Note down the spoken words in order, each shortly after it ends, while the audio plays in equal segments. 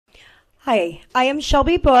Hi, I am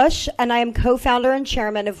Shelby Busch, and I am co-founder and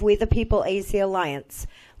chairman of We the People AZ Alliance.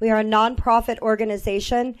 We are a nonprofit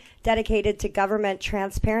organization dedicated to government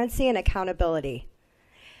transparency and accountability.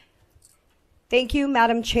 Thank you,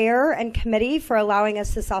 Madam Chair and committee, for allowing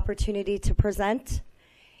us this opportunity to present.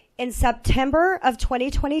 In September of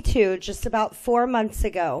 2022, just about 4 months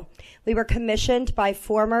ago, we were commissioned by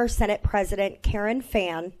former Senate President Karen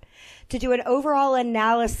Fann to do an overall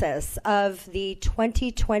analysis of the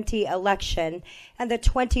 2020 election and the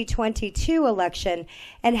 2022 election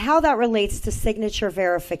and how that relates to signature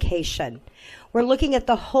verification. We're looking at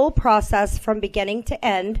the whole process from beginning to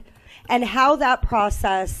end and how that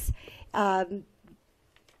process, how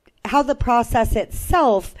the process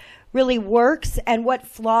itself really works and what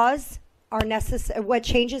flaws are necessary, what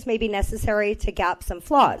changes may be necessary to gap some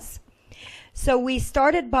flaws. So we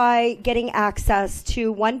started by getting access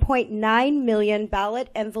to 1.9 million ballot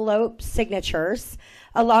envelope signatures,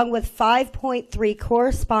 along with 5.3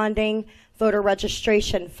 corresponding voter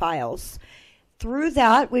registration files. Through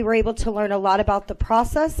that, we were able to learn a lot about the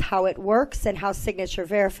process, how it works, and how signature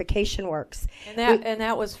verification works. And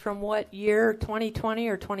that was from what year, 2020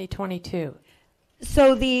 or 2022?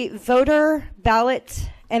 So the voter ballot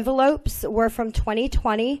envelopes were from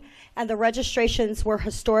 2020, and the registrations were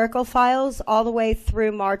historical files all the way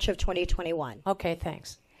through March of 2021. Okay,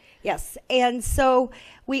 thanks. Yes, and so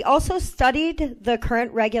we also studied the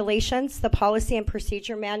current regulations, the policy and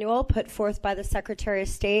procedure manual put forth by the Secretary of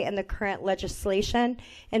State, and the current legislation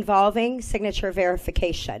involving signature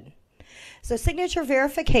verification. So signature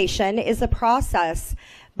verification is a process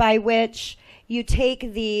by which you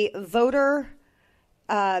take the voter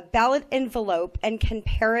ballot envelope and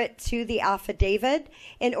compare it to the affidavit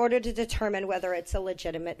in order to determine whether it's a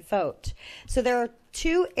legitimate vote. So there are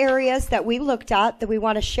two areas that we looked at that we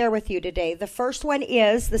want to share with you today. The first one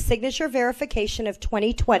is the signature verification of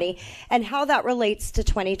 2020 and how that relates to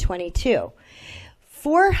 2022.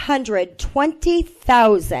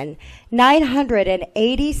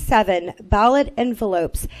 420,987 ballot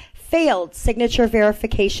envelopes failed signature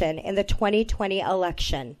verification in the 2020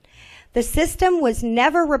 election. The system was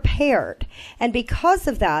never repaired, and because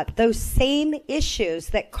of that, those same issues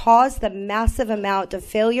that caused the massive amount of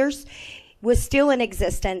failures was still in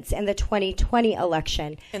existence in the 2020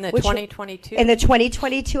 election. In the 2022? In the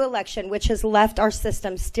 2022 election, which has left our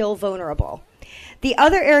system still vulnerable. The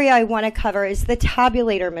other area I want to cover is the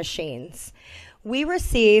tabulator machines. We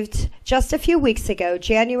received, just a few weeks ago,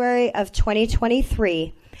 January of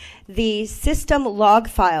 2023, the system log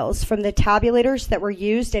files from the tabulators that were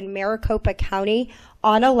used in Maricopa County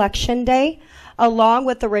on Election Day, along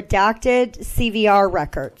with the redacted CVR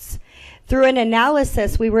records. Through an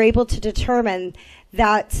analysis, we were able to determine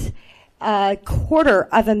that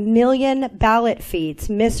 250,000 ballot feeds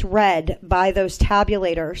misread by those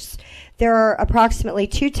tabulators. There are approximately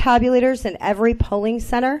 2 tabulators in every polling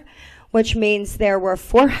center, which means there were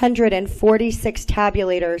 446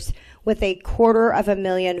 tabulators with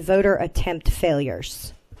 250,000 voter attempt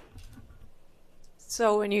failures.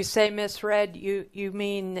 So when you say misread, you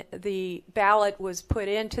mean the ballot was put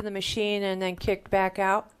into the machine and then kicked back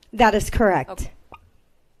out? That is correct. Okay.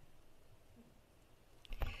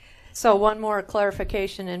 So one more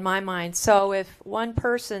clarification in my mind. So if one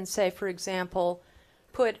person, say for example,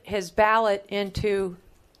 put his ballot into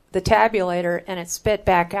the tabulator and it spit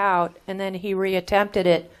back out and then he reattempted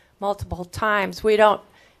it multiple times,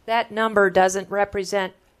 that number doesn't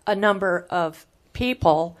represent a number of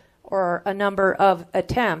people or a number of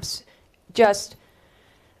attempts, just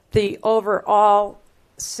the overall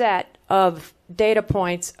set of data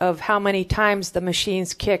points of how many times the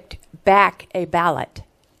machines kicked back a ballot.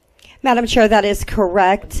 Madam Chair, that is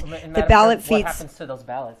correct. The ballot feeds. What happens to those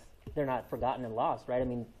ballots? They're not forgotten and lost, right? I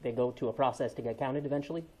mean, they go to a process to get counted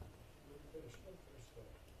eventually?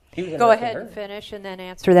 Go ahead and finish and then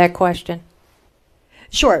answer that question.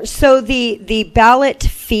 Sure. So the ballot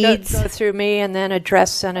feeds. Go through me and then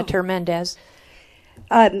address Senator Mendez.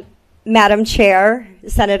 Madam Chair,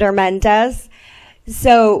 Senator Mendez.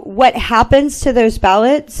 So what happens to those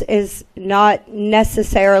ballots is not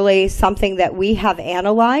necessarily something that we have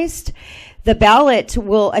analyzed. The ballot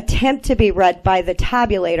will attempt to be read by the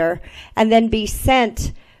tabulator and then be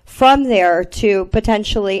sent from there to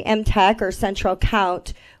potentially MTech or central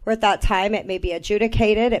count, where at that time it may be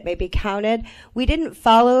adjudicated, it may be counted. We didn't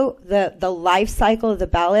follow the life cycle of the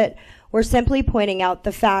ballot. We're simply pointing out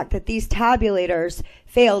the fact that these tabulators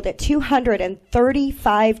failed at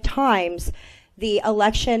 235 times the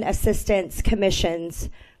Election Assistance Commission's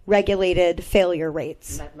regulated failure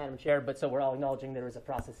rates. Madam Chair, but so we're all acknowledging there is a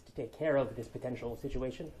process to take care of this potential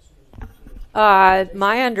situation?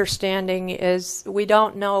 My understanding is we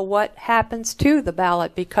don't know what happens to the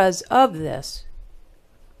ballot because of this.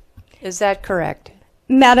 Is that correct?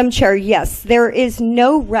 Madam Chair, yes. There is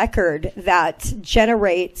no record that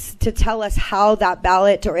generates to tell us how that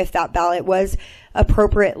ballot or if that ballot was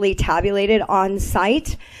appropriately tabulated on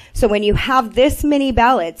site. So when you have this many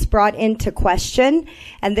ballots brought into question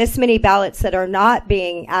and this many ballots that are not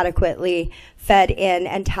being adequately fed in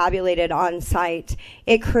and tabulated on site,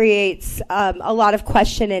 it creates a lot of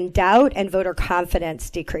question and doubt, and voter confidence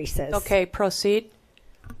decreases. Okay, proceed.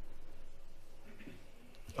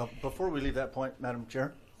 Before we leave that point, Madam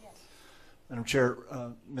Chair? Yes. Madam Chair,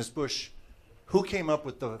 Ms. Busch, who came up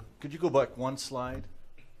with could you go back one slide?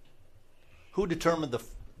 Who determined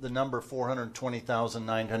the number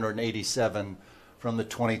 420,987 from the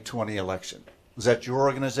 2020 election? Was that your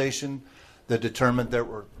organization that determined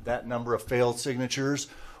that number of failed signatures,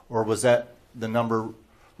 or was that the number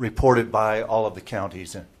reported by all of the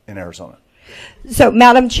counties in Arizona? So,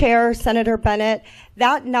 Madam Chair, Senator Bennett,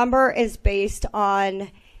 that number is based on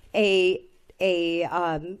a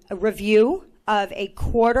review of a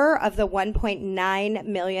quarter of the 1.9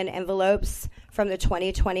 million envelopes from the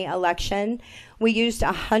 2020 election. We used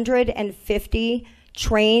 150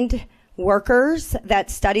 trained workers that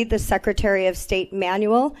studied the Secretary of State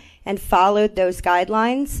manual and followed those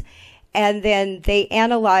guidelines. And then they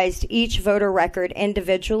analyzed each voter record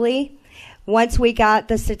individually. Once we got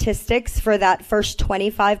the statistics for that first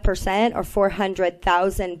 25% or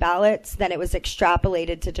 400,000 ballots, then it was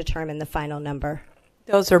extrapolated to determine the final number.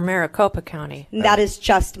 Those are Maricopa County. That is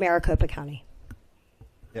just Maricopa County.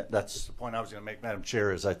 Yeah, that's the point I was going to make, Madam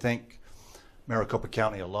Chair, is I think Maricopa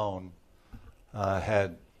County alone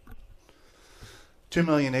had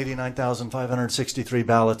 2,089,563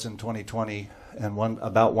 ballots in 2020, and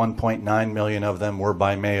about 1.9 million of them were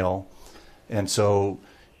by mail. And so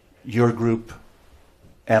your group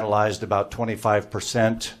analyzed about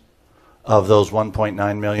 25% of those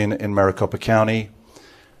 1.9 million in Maricopa County,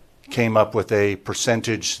 came up with a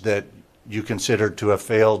percentage that you considered to have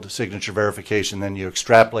failed signature verification, then you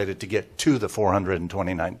extrapolated to get to the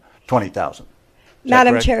 420,000.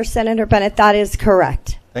 Madam correct? Chair, Senator Bennett, that is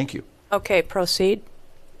correct. Thank you. Okay, proceed.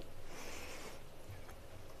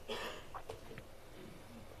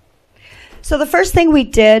 So the first thing we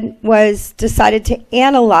did was decided to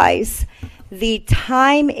analyze the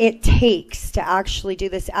time it takes to actually do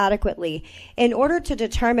this adequately in order to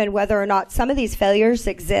determine whether or not some of these failures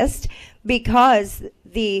exist because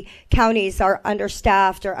the counties are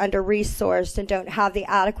understaffed or under-resourced and don't have the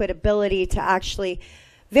adequate ability to actually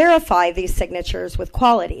verify these signatures with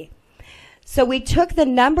quality. So we took the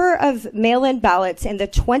number of mail-in ballots in the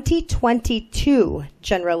 2022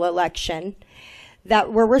 general election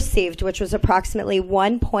that were received, which was approximately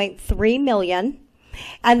 1.3 million,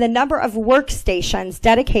 and the number of workstations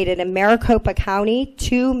dedicated in Maricopa County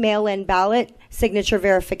to mail-in ballot signature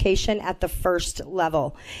verification at the first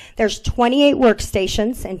level. There's 28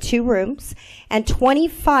 workstations in 2 rooms, and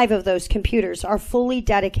 25 of those computers are fully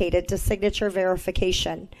dedicated to signature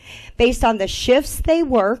verification. Based on the shifts they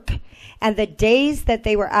work and the days that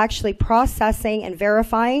they were actually processing and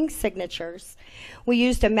verifying signatures, we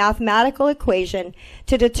used a mathematical equation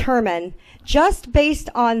to determine, just based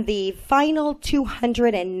on the final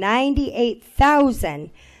 298,000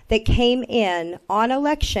 that came in on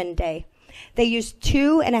election day, they used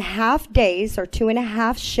 2.5 days or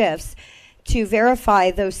 2.5 shifts to verify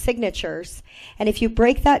those signatures. And if you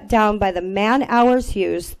break that down by the man hours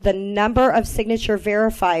used, the number of signature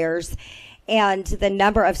verifiers, and the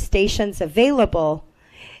number of stations available,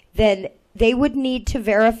 then they would need to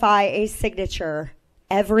verify a signature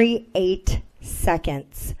every 8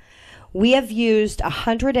 seconds. We have used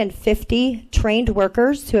 150 trained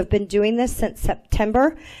workers who have been doing this since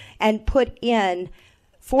September and put in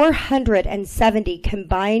 470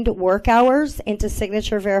 combined work hours into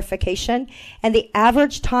signature verification, and the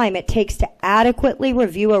average time it takes to adequately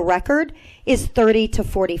review a record is 30 to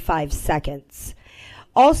 45 seconds.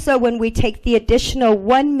 Also, when we take the additional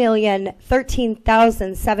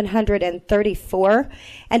 1,013,734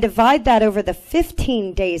 and divide that over the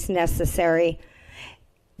 15 days necessary,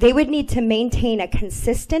 they would need to maintain a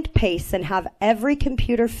consistent pace and have every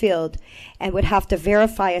computer filled and would have to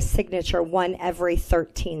verify a signature every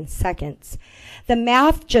 13 seconds. The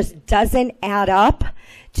math just doesn't add up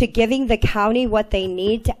to giving the county what they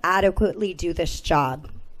need to adequately do this job.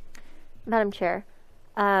 Madam Chair,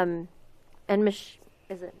 and Ms.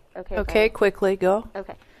 Is it okay? Okay, quickly go.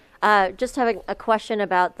 Okay. Just having a question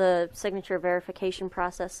about the signature verification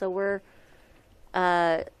process. So we're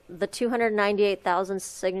the 298,000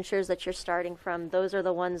 signatures that you're starting from, those are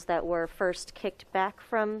the ones that were first kicked back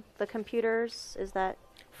from the computers? Is that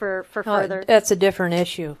for further? That's a different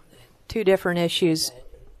issue. Two different issues.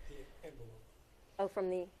 Oh, from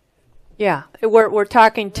the... Yeah, we're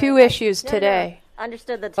talking two issues No, no.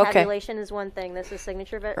 Understood. The Okay. tabulation is one thing. This is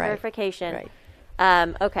signature verification.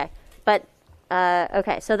 Right. Okay, but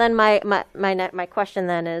okay. So then my question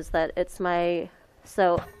then is that it's the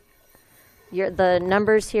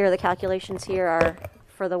numbers here, the calculations here are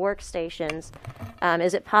for the workstations.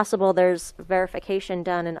 Is it possible there's verification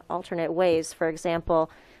done in alternate ways? For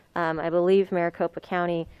example, I believe Maricopa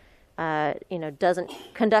County,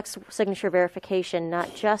 conducts signature verification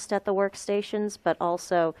not just at the workstations, but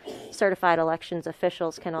also certified elections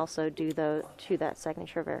officials can also do that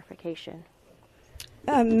signature verification.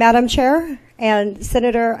 Madam Chair and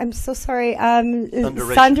Senator, I'm so sorry,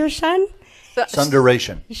 Sundershan?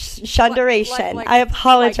 Sunderation. Shunderation. Like I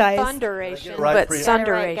apologize. Like thunderation, Right but for you.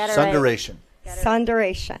 sunderation. Get it right. Sunderation.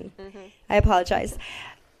 Sunderation. I apologize.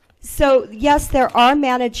 So, yes, there are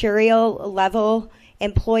managerial level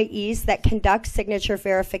employees that conduct signature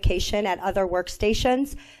verification at other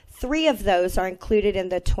workstations. 3 of those are included in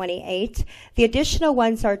the 28. The additional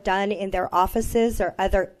ones are done in their offices or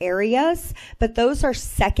other areas, but those are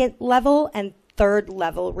second level and third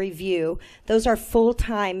level review. Those are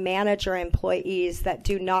full-time manager employees that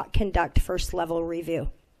do not conduct first level review.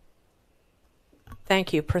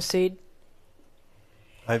 Thank you. Proceed.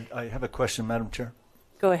 I have a question, Madam Chair.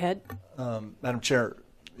 Go ahead. Madam Chair,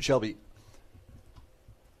 Shelby,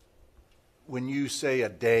 when you say a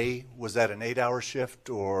day, was that an 8-hour shift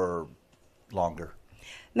or longer?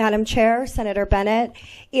 Madam Chair, Senator Bennett,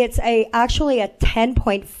 it's actually a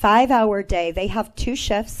 10.5-hour day. They have 2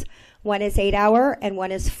 shifts. One is 8-hour and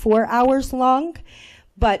one is 4 hours long.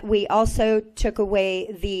 But we also took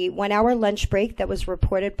away the 1-hour lunch break that was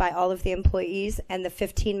reported by all of the employees and the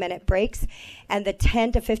 15-minute breaks. And the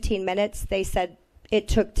 10 to 15 minutes, they said it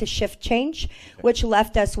took to shift change, which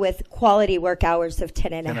left us with quality work hours of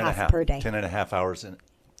 10 and a half per day. 10 and a half hours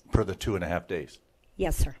per the 2.5 days.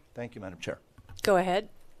 Yes, sir. Thank you, Madam Chair. Go ahead.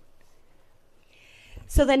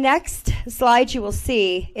 So the next slide you will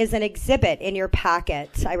see is an exhibit in your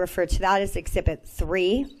packet. I refer to that as Exhibit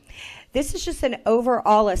 3. This is just an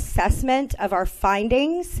overall assessment of our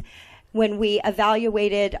findings when we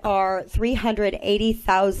evaluated our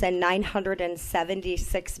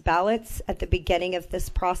 380,976 ballots at the beginning of this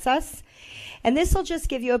process. And this will just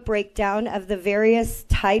give you a breakdown of the various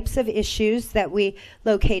types of issues that we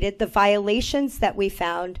located, the violations that we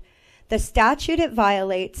found, the statute it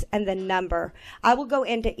violates, and the number. I will go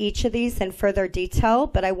into each of these in further detail,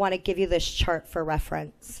 but I want to give you this chart for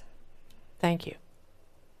reference. Thank you.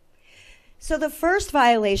 So the first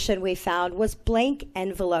violation we found was blank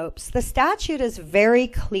envelopes. The statute is very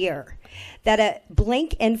clear that a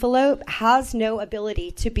blank envelope has no ability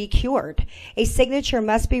to be cured. A signature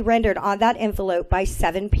must be rendered on that envelope by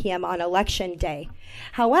 7 p.m. on Election Day.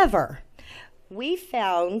 However, we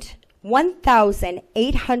found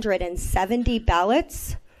 1,870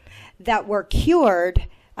 ballots that were cured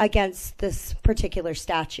against this particular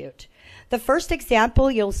statute. The first example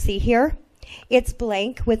you'll see here, it's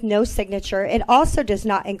blank with no signature. It also does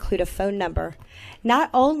not include a phone number. Not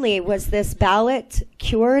only was this ballot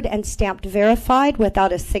cured and stamped verified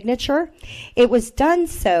without a signature, it was done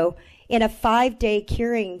so in a 5-day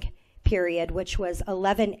curing period, which was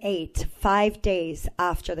 11/8, 5 days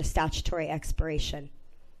after the statutory expiration.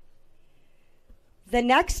 The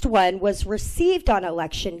next one was received on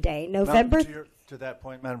Election Day, November. To that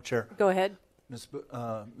point, Madam Chair, Go ahead. Ms.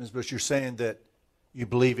 Busch, you're saying that you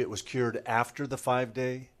believe it was cured after the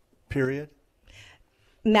 5-day period?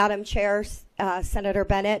 Madam Chair, Senator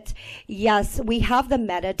Bennett, yes, we have the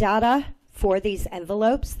metadata for these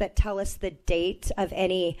envelopes that tell us the date of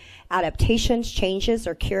any adaptations, changes,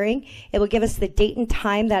 or curing. It will give us the date and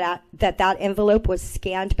time that envelope was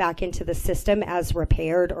scanned back into the system as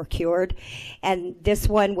repaired or cured. And this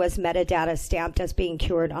one was metadata stamped as being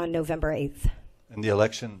cured on November 8th. And the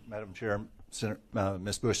election, Madam Chair,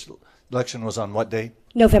 Ms. Busch, election was on what day?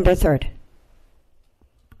 November 3rd.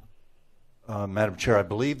 Madam Chair, I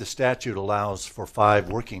believe the statute allows for 5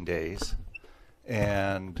 working days,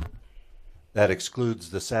 and that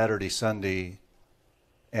excludes the Saturday, Sunday,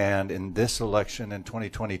 and in this election in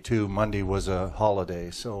 2022, Monday was a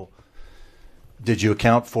holiday. So did you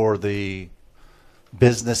account for the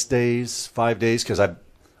business days, 5 days? Because I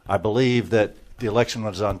believe that the election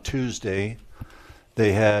was on Tuesday.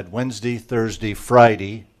 They had Wednesday, Thursday,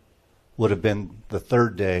 Friday would have been the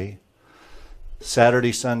 3rd day.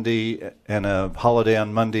 Saturday, Sunday, and a holiday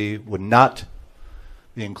on Monday would not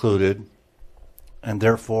be included. and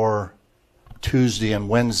therefore Tuesday and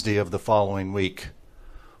Wednesday of the following week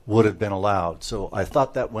would have been allowed. So I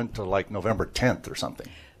thought that went to like November 10th or something.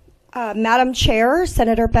 Madam Chair,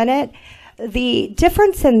 Senator Bennett, the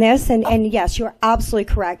difference in this, and yes, you're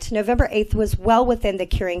absolutely correct, November 8th was well within the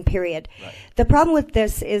curing period. Right. The problem with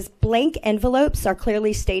this is blank envelopes are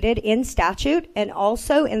clearly stated in statute and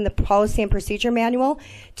also in the policy and procedure manual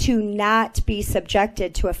to not be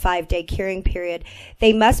subjected to a 5-day curing period.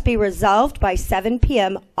 They must be resolved by 7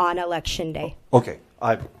 p.m. on Election Day. Okay,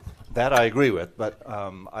 that I agree with, but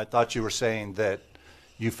I thought you were saying that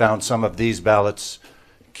you found some of these ballots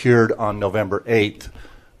cured on November 8th,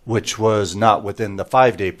 which was not within the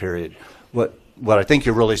 5-day period. What I think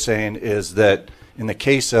you're really saying is that in the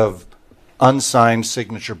case of unsigned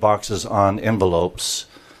signature boxes on envelopes,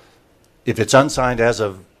 if it's unsigned as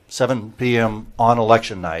of 7 p.m. on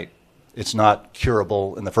election night, it's not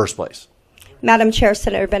curable in the first place. Madam Chair,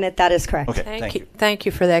 Senator Bennett, that is correct. Okay, thank you. Thank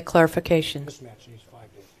you for that clarification.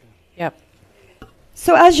 Yep.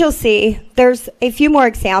 So as you'll see, there's a few more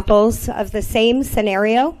examples of the same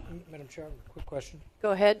scenario. Madam Chair, quick question.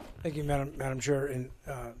 Go ahead. Thank you, Madam Chair, and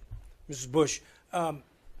Mrs. Busch.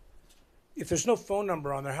 If there's no phone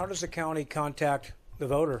number on there, how does the county contact the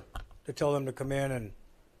voter to tell them to come in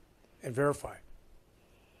and verify?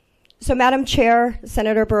 So Madam Chair,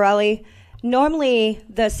 Senator Borelli, normally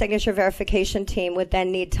the signature verification team would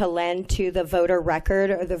then need to lend to the voter record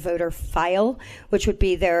or the voter file, which would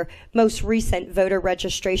be their most recent voter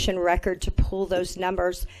registration record to pull those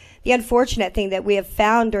numbers. The unfortunate thing that we have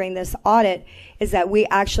found during this audit is that we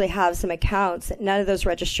actually have some accounts. None of those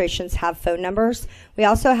registrations have phone numbers. We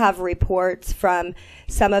also have reports from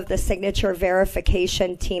some of the signature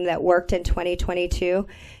verification team that worked in 2022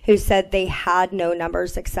 who said they had no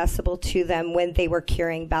numbers accessible to them when they were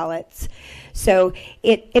curing ballots. So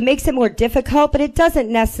it makes it more difficult, but it doesn't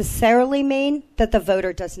necessarily mean that the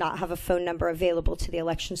voter does not have a phone number available to the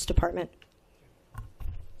Elections Department.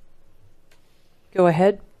 Go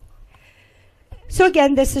ahead. So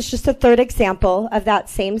again, this is just a third example of that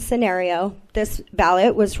same scenario. This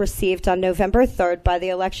ballot was received on November 3rd by the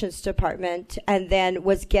Elections Department and then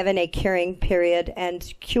was given a curing period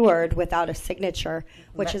and cured without a signature,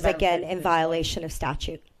 which is again in violation of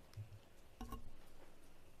statute.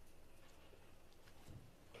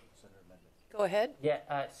 Go ahead.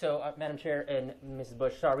 Yeah, so Madam Chair and Mrs.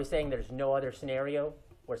 Busch, so are we saying there's no other scenario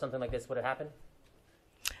where something like this would have happened?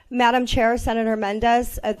 Madam Chair, Senator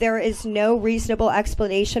Mendez, there is no reasonable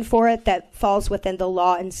explanation for it that falls within the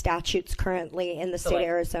law and statutes currently in the state of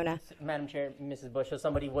Arizona. Madam Chair, Mrs. Busch, so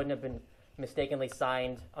somebody wouldn't have been mistakenly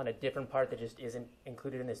signed on a different part that just isn't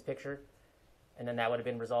included in this picture, and then that would have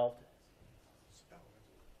been resolved?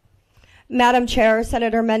 Madam Chair,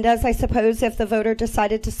 Senator Mendez, I suppose if the voter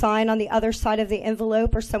decided to sign on the other side of the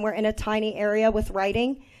envelope or somewhere in a tiny area with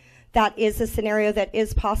writing, that is a scenario that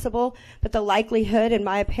is possible, but the likelihood, in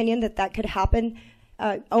my opinion, that that could happen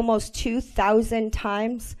almost 2,000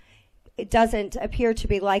 times, it doesn't appear to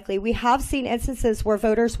be likely. We have seen instances where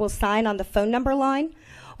voters will sign on the phone number line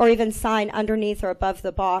or even sign underneath or above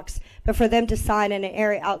the box, but for them to sign in an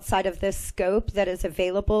area outside of this scope that is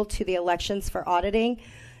available to the elections for auditing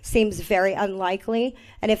seems very unlikely.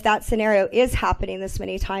 And if that scenario is happening this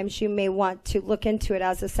many times, you may want to look into it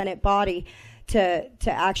as a Senate body to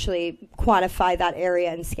actually quantify that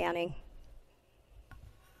area in scanning.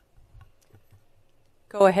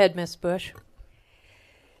 Go ahead, Ms. Busch.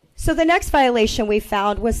 So the next violation we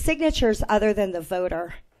found was signatures other than the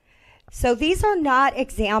voter. So these are not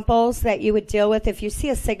examples that you would deal with if you see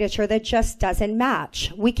a signature that just doesn't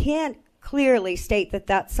match. We can't clearly state that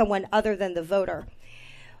that's someone other than the voter.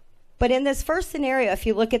 But in this first scenario, if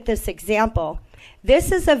you look at this example,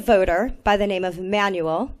 this is a voter by the name of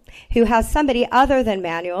Manuel who has somebody other than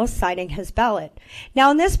Manuel signing his ballot.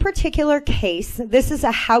 Now, in this particular case, this is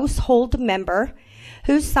a household member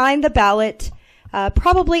who signed the ballot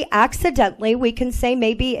probably accidentally. We can say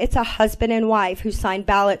maybe it's a husband and wife who signed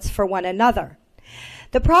ballots for one another.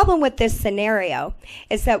 The problem with this scenario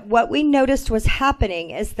is that what we noticed was happening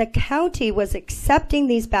is the county was accepting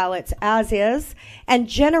these ballots as is and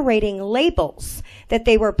generating labels that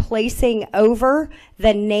they were placing over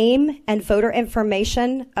the name and voter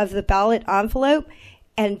information of the ballot envelope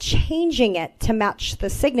and changing it to match the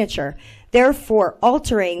signature, therefore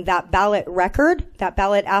altering that ballot record, that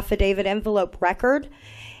ballot affidavit envelope record.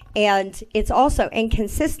 And it's also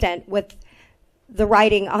inconsistent with the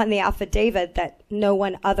writing on the affidavit that no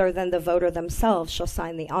one other than the voter themselves shall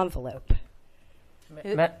sign the envelope.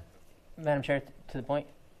 Madam Chair, to the point.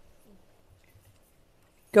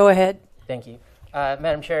 Go ahead. Thank you.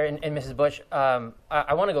 Madam Chair and Mrs. Busch,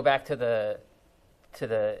 I want to go back to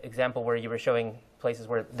the example where you were showing places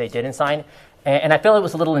where they didn't sign. And I feel it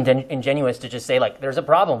was a little ingenuous to just say, like, there's a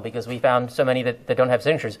problem because we found so many that don't have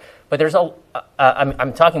signatures. But there's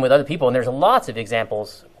I'm talking with other people, and there's lots of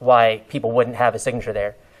examples why people wouldn't have a signature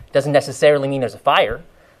there. Doesn't necessarily mean there's a fire.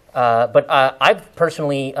 But I've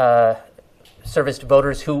personally serviced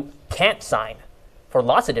voters who can't sign for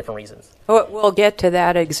lots of different reasons. We'll get to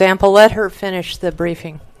that example. Let her finish the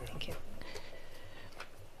briefing.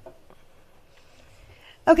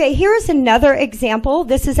 Okay, here's another example.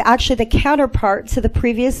 This is actually the counterpart to the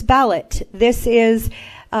previous ballot. This is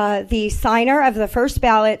the signer of the first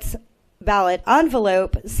ballot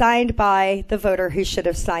envelope signed by the voter who should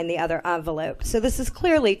have signed the other envelope. So this is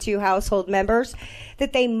clearly two household members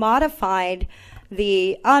that they modified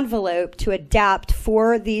the envelope to adapt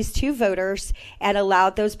for these two voters and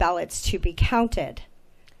allowed those ballots to be counted.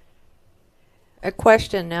 A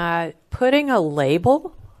question, putting a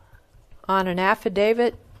label on an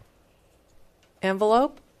affidavit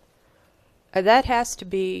envelope, that has to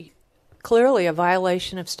be clearly a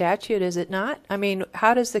violation of statute, is it not? I mean,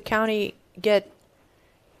 how does the county get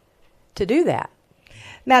to do that?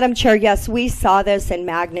 Madam Chair, yes, we saw this in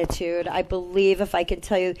magnitude. I believe, if I can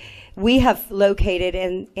tell you, we have located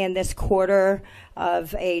in this quarter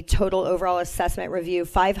of a total overall assessment review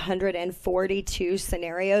 542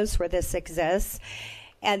 scenarios where this exists.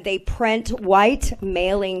 And they print white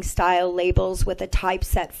mailing style labels with a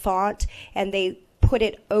typeset font, and they put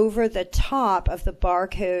it over the top of the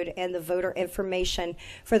barcode and the voter information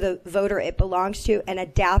for the voter it belongs to, and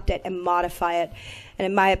adapt it and modify it. And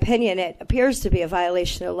in my opinion, it appears to be a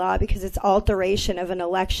violation of law because it's alteration of an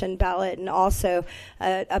election ballot and also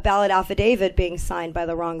a ballot affidavit being signed by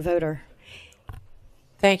the wrong voter.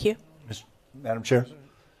 Thank you. Madam Chair,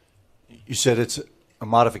 you said it's a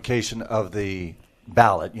modification of the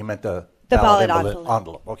ballot. You meant the ballot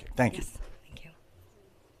envelope. Okay, thank you. Yes, thank you.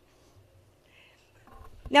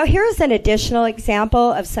 Now here's an additional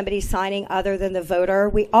example of somebody signing other than the voter.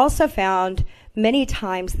 We also found many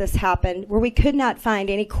times this happened where we could not find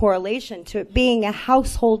any correlation to it being a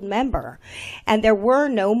household member. And there were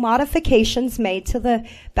no modifications made to the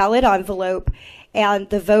ballot envelope, and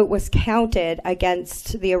the vote was counted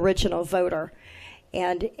against the original voter.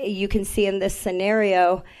 And you can see in this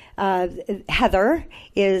scenario, Heather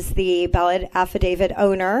is the ballot affidavit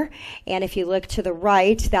owner. And if you look to the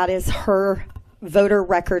right, that is her voter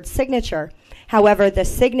record signature. However, the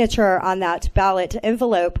signature on that ballot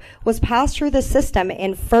envelope was passed through the system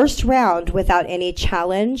in first round without any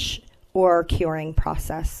challenge or curing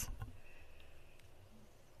process.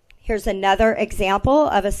 Here's another example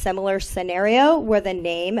of a similar scenario where the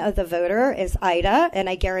name of the voter is Ida, and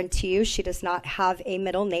I guarantee you she does not have a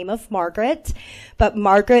middle name of Margaret, but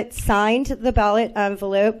Margaret signed the ballot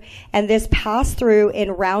envelope, and this passed through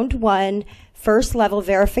in round one, first level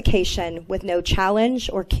verification with no challenge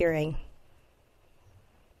or curing.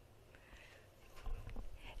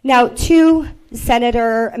 Now, to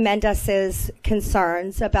Senator Mendez's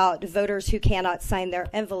concerns about voters who cannot sign their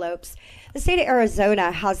envelopes, the state of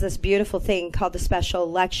Arizona has this beautiful thing called the Special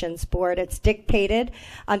Elections Board. It's dictated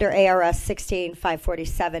under ARS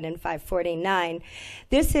 16-547 and 549.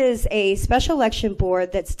 This is a special election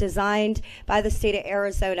board that's designed by the state of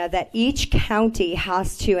Arizona that each county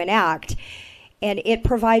has to enact, and it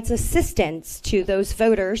provides assistance to those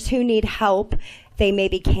voters who need help. They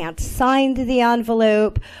maybe can't sign the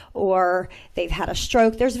envelope, or they've had a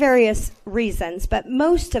stroke. There's various reasons, but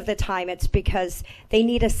most of the time it's because they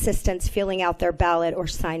need assistance filling out their ballot or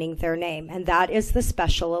signing their name, and that is the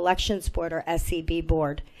Special Elections Board, or SEB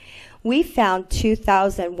board. We found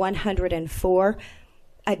 2,104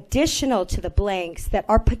 additional to the blanks that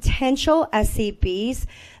are potential SEBs.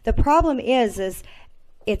 The problem is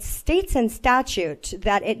it states in statute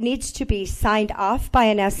that it needs to be signed off by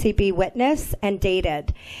an SCB witness and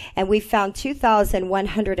dated. And we found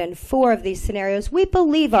 2,104 of these scenarios we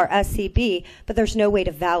believe are SCB, but there's no way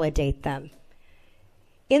to validate them.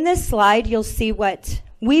 In this slide, you'll see what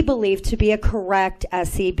we believe to be a correct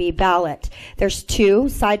SCB ballot. There's two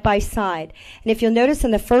side by side. And if you'll notice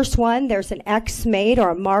in the first one, there's an X made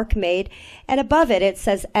or a mark made, and above it, it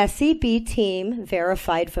says SCB team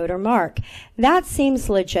verified voter mark. That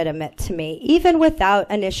seems legitimate to me. Even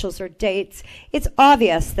without initials or dates, it's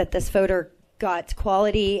obvious that this voter got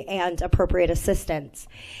quality and appropriate assistance.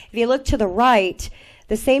 If you look to the right,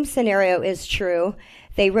 the same scenario is true.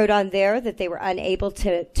 They wrote on there that they were unable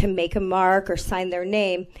to make a mark or sign their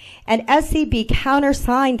name, and SCB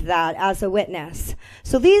countersigned that as a witness.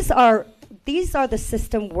 So these are the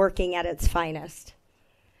system working at its finest.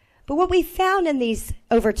 But what we found in these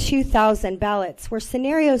over 2,000 ballots were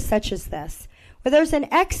scenarios such as this, where there's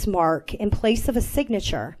an X mark in place of a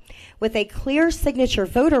signature with a clear signature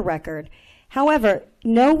voter record. However,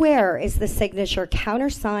 nowhere is the signature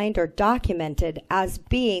countersigned or documented as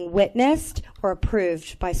being witnessed or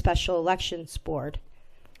approved by Special Elections Board.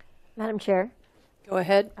 Madam Chair, Go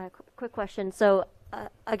ahead. quick question. So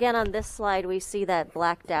again, on this slide, we see that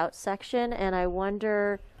blacked out section, and I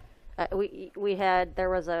wonder, there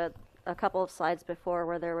was a couple of slides before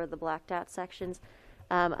where there were the blacked out sections.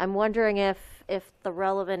 I'm wondering if the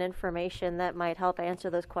relevant information that might help answer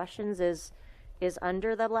those questions is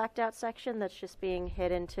under the blacked out section that's just being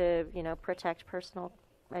hidden to, protect personal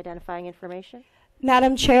identifying information?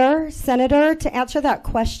 Madam Chair, Senator, to answer that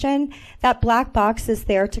question, that black box is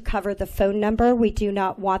there to cover the phone number. We do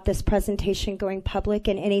not want this presentation going public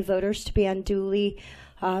and any voters to be unduly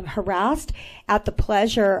harassed. At the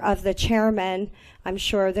pleasure of the chairman, I'm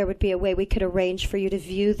sure there would be a way we could arrange for you to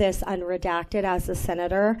view this unredacted as a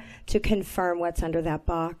senator to confirm what's under that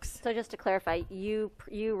box. So just to clarify, you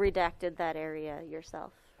redacted that area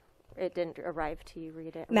yourself. It didn't arrive to you,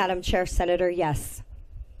 read it. Madam Chair, Senator, yes.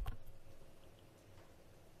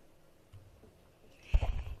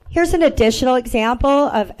 Here's an additional example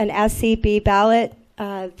of an SCB ballot.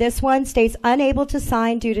 This one states unable to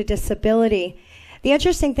sign due to disability. The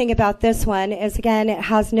interesting thing about this one is, again, it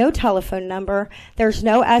has no telephone number. There's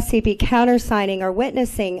no SCB countersigning or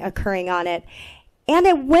witnessing occurring on it. And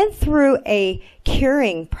it went through a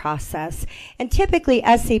curing process. And typically,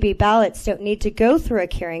 SCB ballots don't need to go through a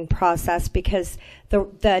curing process because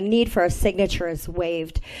the need for a signature is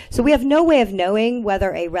waived. So we have no way of knowing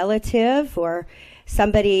whether a relative or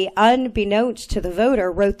somebody unbeknownst to the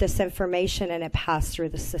voter wrote this information and it passed through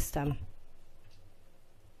the system.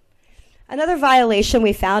 Another violation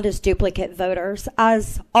we found is duplicate voters.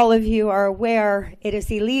 As all of you are aware, it is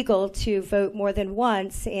illegal to vote more than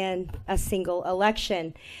once in a single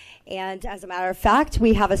election. And as a matter of fact,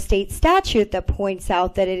 we have a state statute that points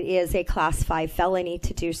out that it is a Class 5 felony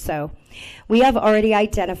to do so. We have already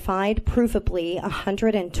identified, provably,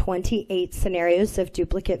 128 scenarios of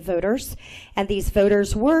duplicate voters, and these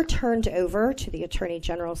voters were turned over to the Attorney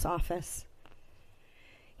General's office.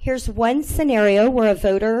 Here's one scenario where a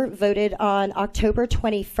voter voted on October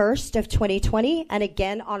 21st of 2020 and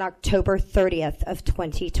again on October 30th of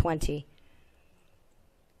 2020.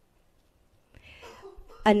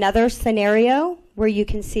 Another scenario where you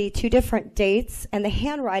can see two different dates and the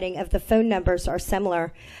handwriting of the phone numbers are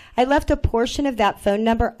similar. I left a portion of that phone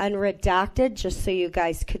number unredacted just so you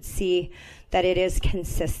guys could see that it is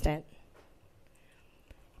consistent.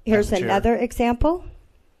 Here's another example.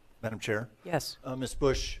 Madam Chair? Yes. Ms.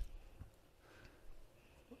 Busch,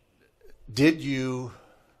 did you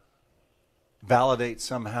validate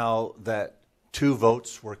somehow that 2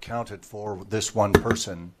 votes were counted for this one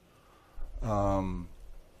person,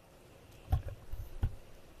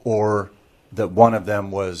 or that one of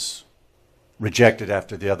them was rejected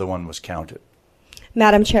after the other one was counted?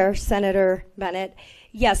 Madam Chair, Senator Bennett,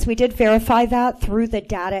 yes, we did verify that through the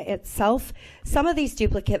data itself. Some of these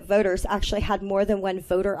duplicate voters actually had more than one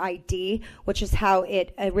voter ID, which is how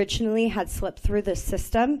it originally had slipped through the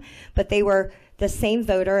system, but they were the same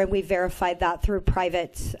voter, and we verified that through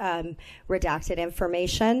private redacted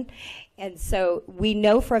information. And so we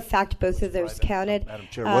know for a fact both of those counted. Madam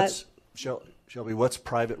Chair, Shelby, what's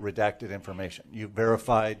private redacted information? You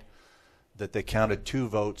verified that they counted 2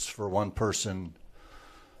 votes for one person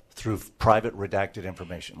through private redacted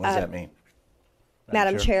information. What does that mean?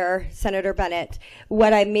 Madam Chair, Senator Bennett,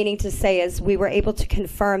 what I'm meaning to say is we were able to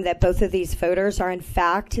confirm that both of these voters are in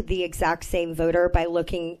fact the exact same voter by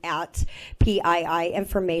looking at PII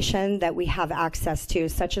information that we have access to,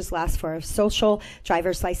 such as last four of social,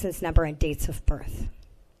 driver's license number, and dates of birth.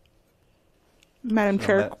 Madam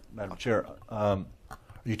Chair. Madam Chair, are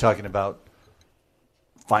you talking about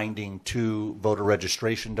finding 2 voter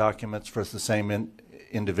registration documents for the same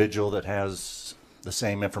individual that has the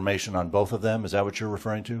same information on both of them? Is that what you're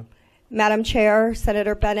referring to? Madam Chair,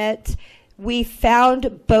 Senator Bennett, we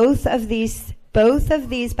found both of these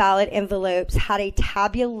ballot envelopes had a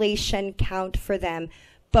tabulation count for them.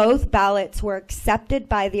 Both ballots were accepted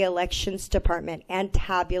by the Elections Department and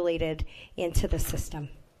tabulated into the system.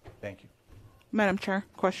 Thank you. Madam Chair,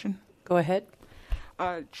 question. Go ahead.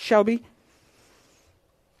 Shelby,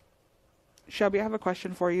 I have a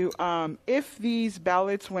question for you. If these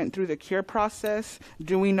ballots went through the cure process,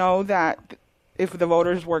 do we know that if the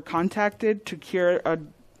voters were contacted to cure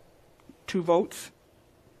 2 votes?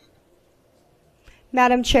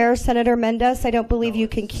 Madam Chair, Senator Mendez, I don't believe you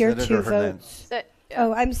can cure Senator 2 Hernandez. votes.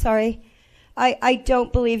 Oh, I'm sorry. I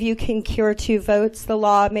don't believe you can cure 2 votes. The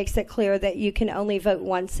law makes it clear that you can only vote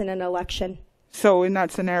once in an election. So in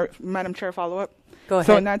that scenario, Madam Chair, follow up? Go ahead.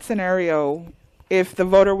 So in that scenario, if the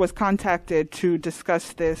voter was contacted to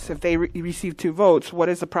discuss this, if they receive 2 votes, what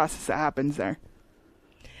is the process that happens there?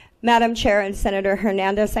 Madam Chair and Senator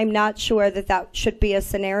Hernandez, I'm not sure that that should be a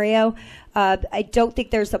scenario. I don't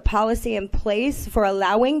think there's a policy in place for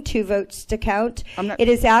allowing 2 votes to count. It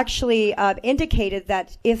is actually indicated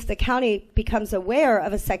that if the county becomes aware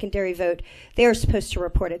of a secondary vote, they are supposed to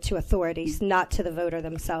report it to authorities, not to the voter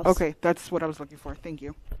themselves. Okay, that's what I was looking for. Thank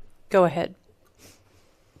you. Go ahead.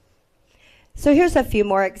 So here's a few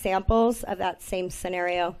more examples of that same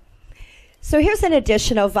scenario. So here's an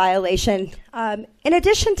additional violation. In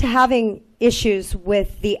addition to having issues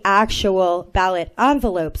with the actual ballot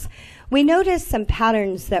envelopes, we noticed some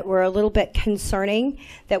patterns that were a little bit concerning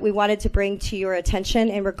that we wanted to bring to your attention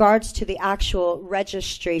in regards to the actual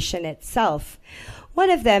registration itself. One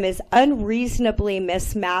of them is unreasonably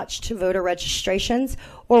mismatched voter registrations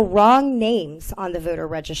or wrong names on the voter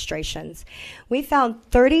registrations. We found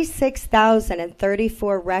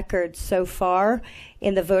 36,034 records so far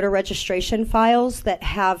in the voter registration files that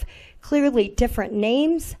have clearly different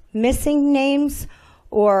names, missing names,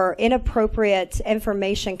 or inappropriate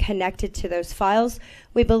information connected to those files.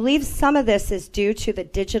 We believe some of this is due to the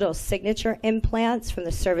digital signature implants from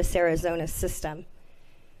the Service Arizona system.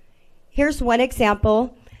 Here's one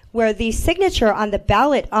example where the signature on the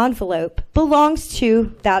ballot envelope belongs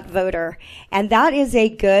to that voter, and that is a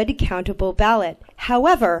good countable ballot.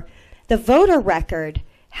 However, the voter record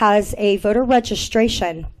has a voter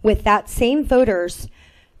registration with that same voter's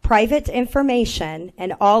private information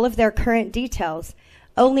and all of their current details,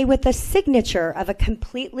 only with the signature of a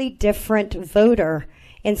completely different voter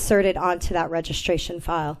inserted onto that registration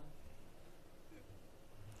file.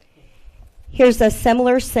 Here's a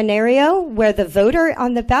similar scenario where the voter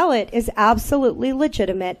on the ballot is absolutely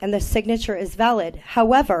legitimate and the signature is valid.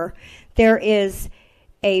 However, there is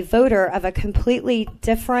a voter of a completely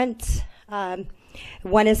different,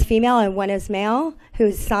 one is female and one is male,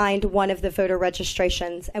 who signed one of the voter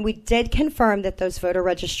registrations. And we did confirm that those voter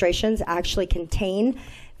registrations actually contain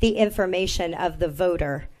the information of the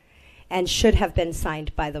voter and should have been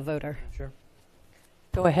signed by the voter. Sure.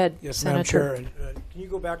 Go ahead, Yes, Senator. Madam Chair. Can you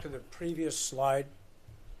go back to the previous slide?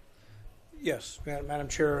 Yes, Madam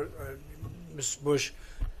Chair, Ms. Busch.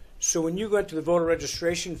 So when you went to the voter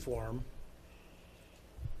registration form,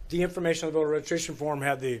 the information on the voter registration form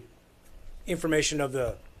had the information of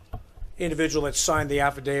the individual that signed the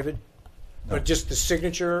affidavit, but just the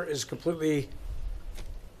signature is completely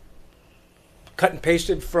cut and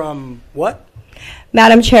pasted from what?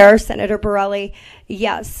 Madam Chair, Senator Borelli,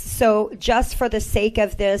 yes. So just for the sake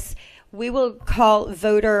of this, we will call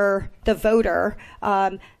the voter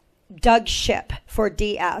Doug Ship for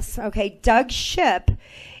DS. Okay, Doug Ship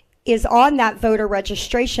is on that voter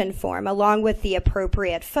registration form along with the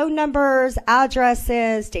appropriate phone numbers,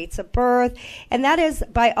 addresses, dates of birth, and that is,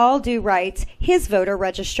 by all due rights, his voter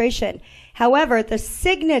registration. However, the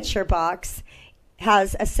signature box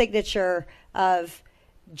has a signature of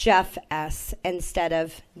Jeff S. instead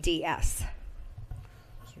of DS.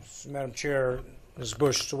 So, Madam Chair, Ms.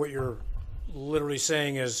 Busch, so what you're literally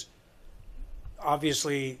saying is,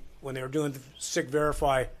 obviously, when they were doing the SIG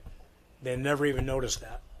Verify, they never even noticed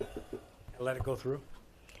that and let it go through?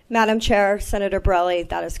 Madam Chair, Senator Borelli,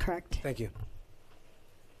 that is correct. Thank you.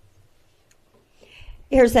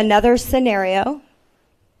 Here's another scenario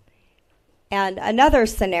and another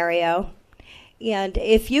scenario. And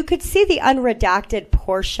if you could see the unredacted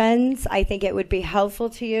portions, I think it would be helpful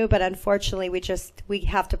to you. But unfortunately, we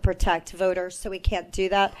have to protect voters, so we can't do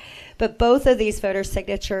that. But both of these voter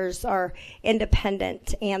signatures are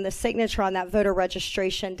independent, and the signature on that voter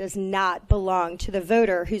registration does not belong to the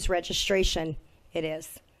voter whose registration it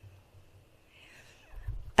is.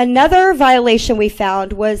 Another violation we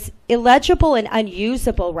found was illegible and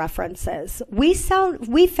unusable references. We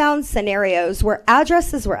found scenarios where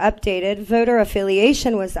addresses were updated, voter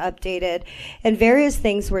affiliation was updated, and various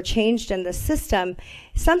things were changed in the system,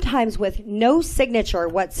 sometimes with no signature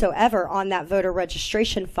whatsoever on that voter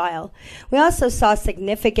registration file. We also saw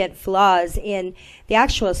significant flaws in the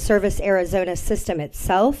actual Service Arizona system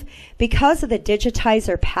itself. Because of the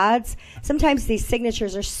digitizer pads, sometimes these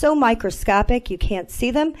signatures are so microscopic you can't see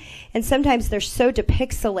them, and sometimes they're so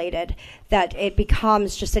depixelated saturated that it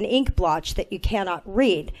becomes just an ink blotch that you cannot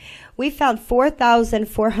read. We found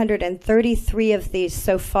 4,433 of these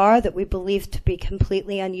so far that we believe to be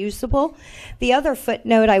completely unusable. The other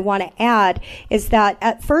footnote I want to add is that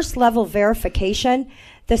at first level verification,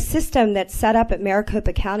 the system that's set up at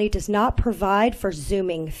Maricopa County does not provide for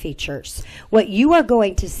zooming features. What you are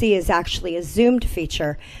going to see is actually a zoomed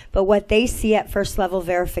feature, but what they see at first level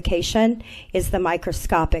verification is the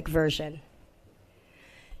microscopic version.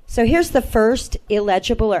 So here's the first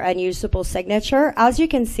illegible or unusable signature. As you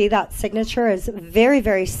can see, that signature is very,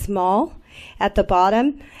 very small at the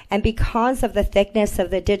bottom, and because of the thickness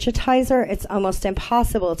of the digitizer, it's almost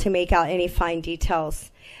impossible to make out any fine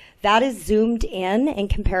details. That is zoomed in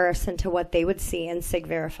comparison to what they would see in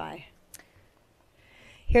SigVerify.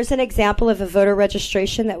 Here's an example of a voter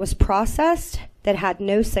registration that was processed that had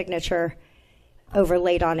no signature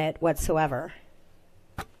overlaid on it whatsoever.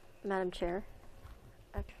 Madam Chair,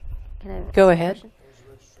 can I Go ahead.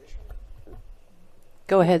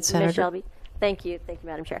 Go ahead, Senator. Ms. Shelby. Thank you,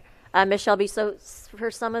 Madam Chair. Ms. Shelby, so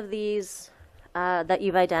for some of these that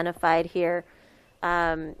you've identified here,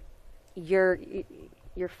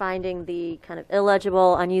 you're finding the kind of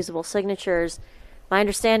illegible, unusable signatures. My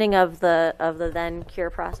understanding of the then cure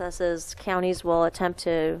process is counties will attempt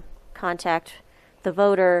to contact the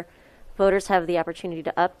voter. Voters have the opportunity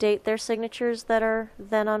to update their signatures that are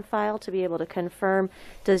then on file to be able to confirm.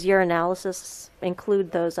 Does your analysis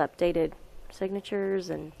include those updated signatures?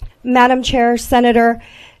 And Madam Chair, Senator,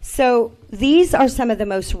 so these are some of the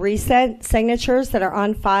most recent signatures that are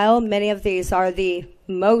on file. Many of these are the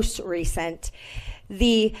most recent.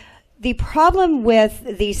 The problem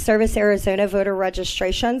with the Service Arizona voter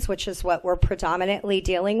registrations, which is what we're predominantly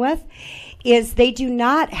dealing with, is they do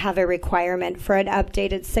not have a requirement for an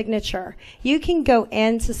updated signature. You can go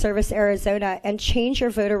into Service Arizona and change your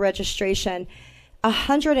voter registration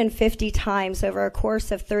 150 times over a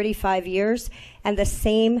course of 35 years, and the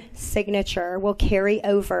same signature will carry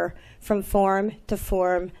over from form to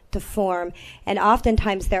form to form. And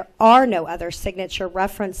oftentimes there are no other signature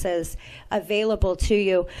references available to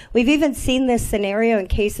you. We've even seen this scenario in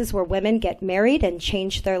cases where women get married and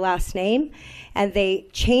change their last name, and they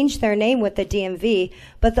change their name with the DMV,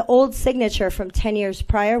 but the old signature from 10 years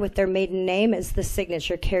prior with their maiden name is the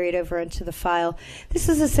signature carried over into the file. This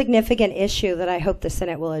is a significant issue that I hope the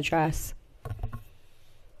Senate will address.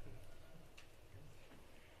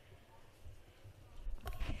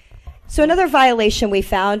 So another violation we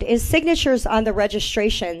found is signatures on the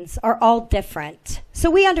registrations are all different.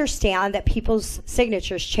 So we understand that people's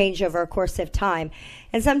signatures change over a course of time,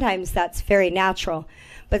 and sometimes that's very natural.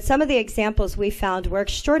 But some of the examples we found were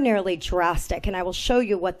extraordinarily drastic, and I will show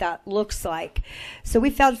you what that looks like. So we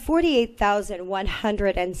found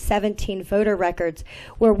 48,117 voter records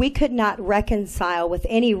where we could not reconcile with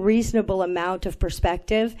any reasonable amount of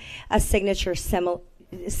perspective a signature similar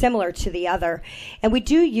to the other. And we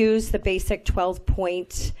do use the basic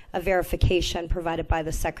 12-point of verification provided by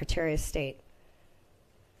the Secretary of State.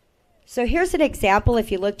 So here's an example.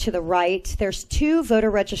 If you look to the right, there's 2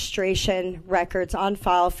 voter registration records on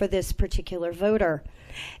file for this particular voter.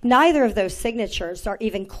 Neither of those signatures are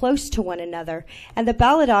even close to one another, and the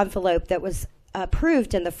ballot envelope that was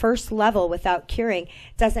approved in the first level without curing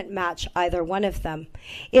doesn't match either one of them.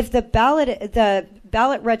 If the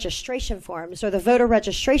ballot registration forms or the voter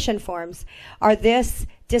registration forms are this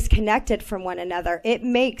disconnected from one another, it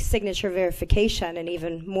makes signature verification an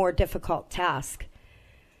even more difficult task.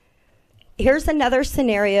 Here's another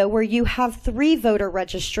scenario where you have 3 voter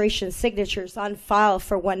registration signatures on file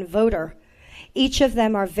for one voter. Each of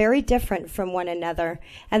them are very different from one another,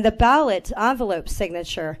 and the ballot envelope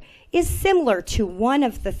signature is similar to one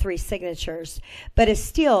of the 3 signatures, but is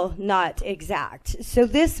still not exact. So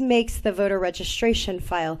this makes the voter registration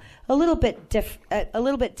file a little bit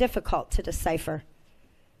difficult to decipher.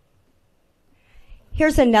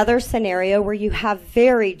 Here's another scenario where you have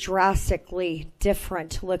very drastically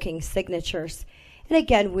different looking signatures. And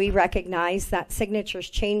again, we recognize that signatures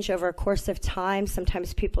change over a course of time.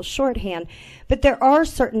 Sometimes people shorthand, but there are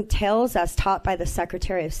certain tells as taught by the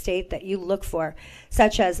Secretary of State that you look for,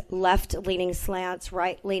 such as left-leaning slants,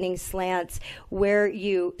 right-leaning slants, where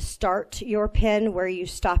you start your pen, where you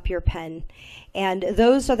stop your pen. And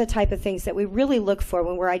those are the type of things that we really look for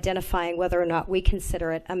when we're identifying whether or not we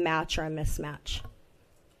consider it a match or a mismatch.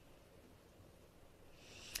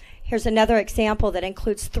 Here's another example that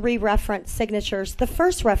includes 3 reference signatures. The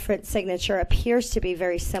first reference signature appears to be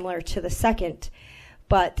very similar to the second,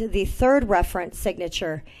 but the third reference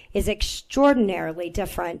signature is extraordinarily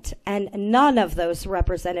different, and none of those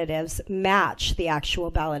representatives match the actual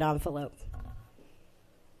ballot envelope.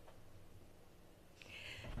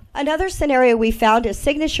 Another scenario we found is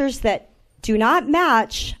signatures that do not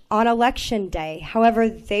match on election day. However,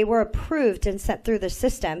 they were approved and sent through the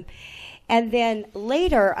system. And then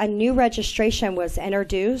later, a new registration was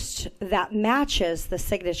introduced that matches the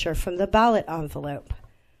signature from the ballot envelope.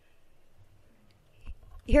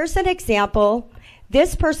 Here's an example.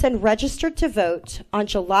 This person registered to vote on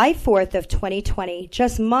July 4th of 2020,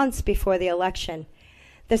 just months before the election.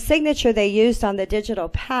 The signature they used on the digital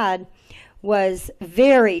pad was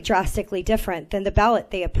very drastically different than the ballot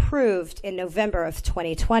they approved in November of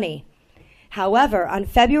 2020. However, on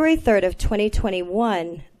February 3rd of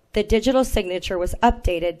 2021, the digital signature was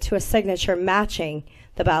updated to a signature matching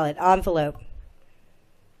the ballot envelope.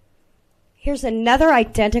 Here's another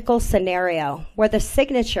identical scenario where the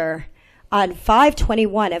signature on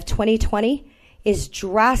 5/21 of 2020 is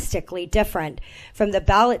drastically different from the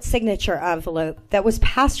ballot signature envelope that was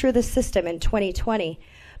passed through the system in 2020,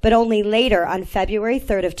 but only later on February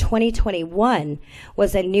 3rd of 2021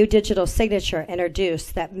 was a new digital signature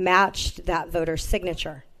introduced that matched that voter's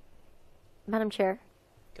signature. Madam Chair.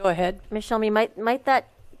 Go ahead. Ms. Shelby, might that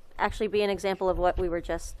actually be an example of what we were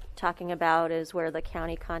just talking about, is where the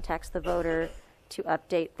county contacts the voter to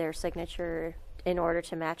update their signature in order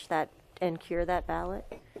to match that and cure that ballot?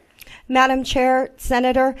 Madam Chair,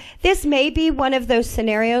 Senator, this may be one of those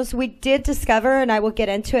scenarios. We did discover, and I will get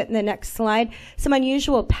into it in the next slide, some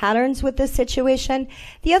unusual patterns with this situation.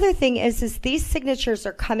 The other thing is these signatures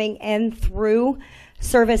are coming in through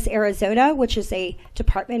Service Arizona, which is a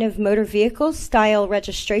Department of Motor Vehicles style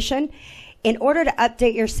registration. In order to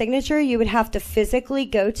update your signature, you would have to physically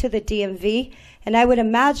go to the DMV, and I would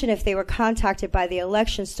imagine if they were contacted by the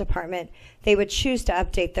Elections Department, they would choose to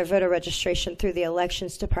update their voter registration through the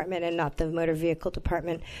Elections Department and not the Motor Vehicle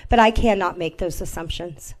Department. But I cannot make those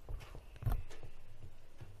assumptions.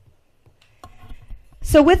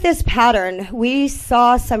 So with this pattern, we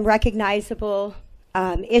saw some recognizable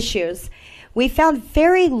issues. We found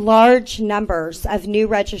very large numbers of new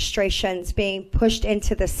registrations being pushed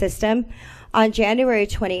into the system on January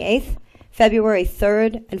 28th, February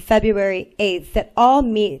 3rd, and February 8th that all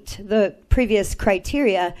meet the previous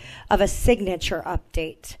criteria of a signature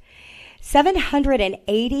update.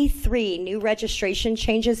 783 new registration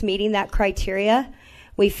changes meeting that criteria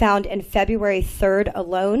we found in February 3rd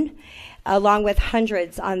alone, along with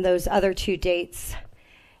hundreds on those other two dates.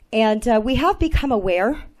 And we have become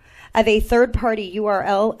aware of a third-party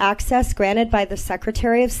URL access granted by the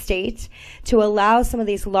Secretary of State to allow some of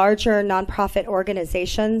these larger nonprofit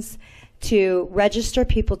organizations to register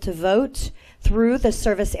people to vote through the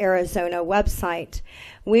Service Arizona website.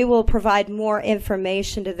 We will provide more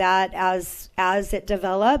information to that as it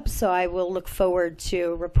develops, so I will look forward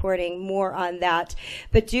to reporting more on that.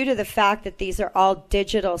 But due to the fact that these are all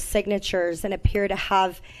digital signatures and appear to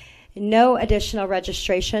have no additional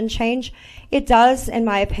registration change, it does, in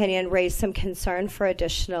my opinion, raise some concern for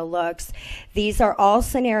additional looks. These are all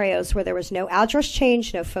scenarios where there was no address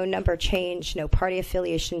change, no phone number change, no party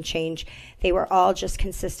affiliation change. They were all just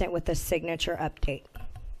consistent with the signature update.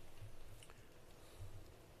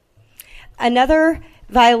 Another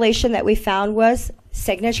violation that we found was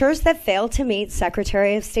signatures that fail to meet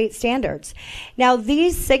Secretary of State standards. Now,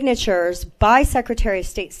 these signatures by Secretary of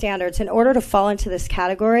State standards, in order to fall into this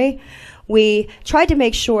category, we tried to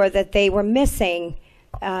make sure that they were missing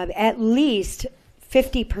at least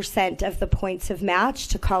 50% of the points of match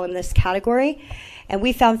to call in this category. And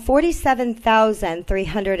we found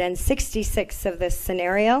 47,366 of this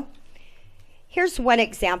scenario. Here's one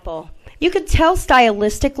example. You could tell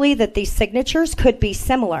stylistically that these signatures could be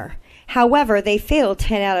similar. However, they failed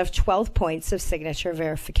 10 out of 12 points of signature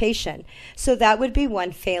verification. So that would be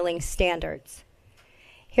one failing standards.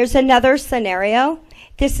 Here's another scenario.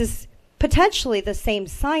 This is potentially the same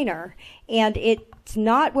signer, and it's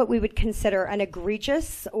not what we would consider an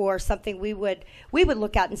egregious or something we would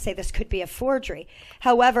look at and say this could be a forgery.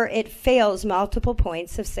 However, it fails multiple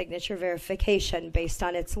points of signature verification based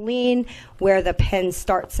on its lean, where the pen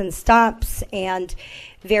starts and stops, and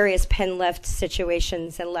various pen lift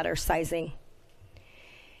situations and letter sizing.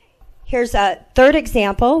 Here's a third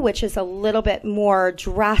example, which is a little bit more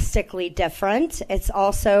drastically different. It's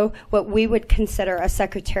also what we would consider a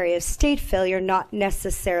Secretary of State failure, not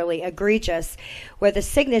necessarily egregious, where the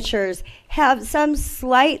signatures have some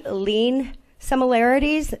slight lean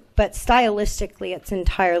similarities, but stylistically it's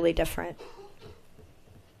entirely different.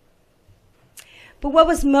 But what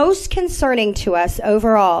was most concerning to us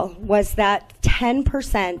overall was that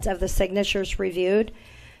 10% of the signatures reviewed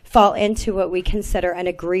fall into what we consider an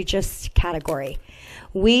egregious category.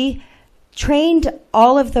 We trained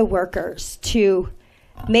all of the workers to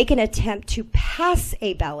make an attempt to pass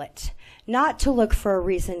a ballot, not to look for a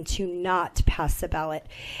reason to not pass a ballot.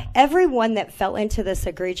 Everyone that fell into this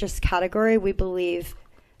egregious category, we believe,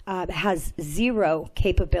 has zero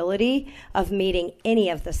capability of meeting any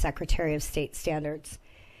of the Secretary of State standards.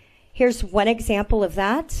 Here's one example of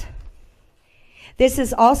that. This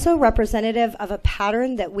is also representative of a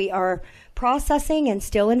pattern that we are processing and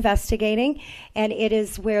still investigating, and it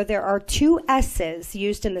is where there are two S's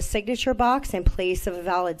used in the signature box in place of a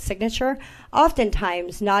valid signature,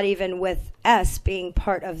 oftentimes not even with S being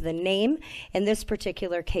part of the name. In this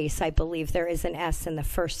particular case, I believe there is an S in the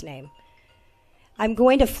first name. I'm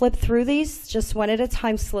going to flip through these just one at a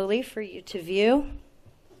time slowly for you to view.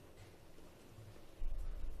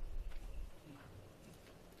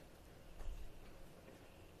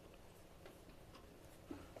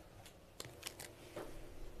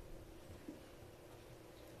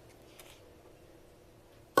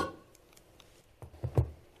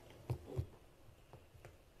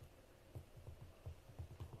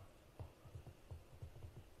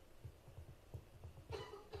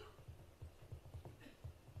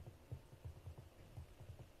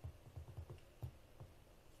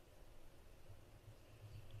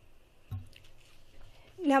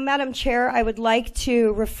 Now, Madam Chair, I would like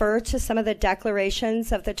to refer to some of the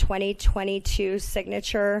declarations of the 2022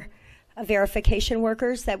 signature verification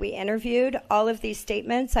workers that we interviewed. All of these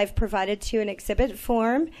statements I've provided to you in exhibit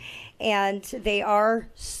form, and they are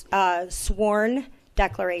sworn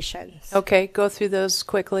declarations. Okay, go through those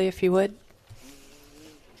quickly if you would.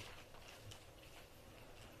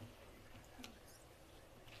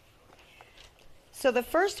 So the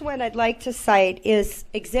first one I'd like to cite is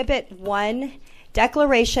Exhibit 1,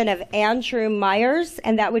 Declaration of Andrew Myers,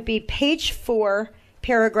 and that would be page 4,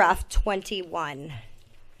 paragraph 21.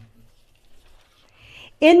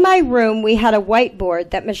 In my room, we had a whiteboard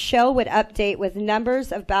that Michelle would update with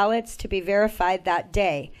numbers of ballots to be verified that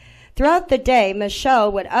day. Throughout the day,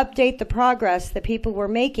 Michelle would update the progress the people were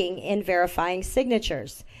making in verifying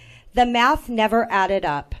signatures. The math never added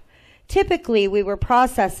up. Typically, we were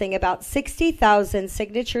processing about 60,000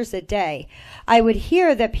 signatures a day. I would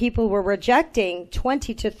hear that people were rejecting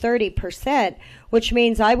 20 to 30%, which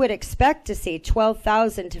means I would expect to see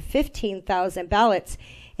 12,000 to 15,000 ballots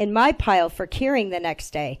in my pile for curing the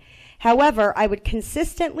next day. However, I would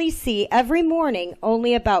consistently see every morning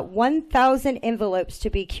only about 1,000 envelopes to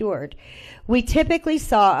be cured. We typically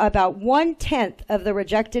saw about 1/10 of the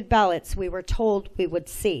rejected ballots we were told we would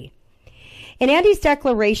see. In Andy's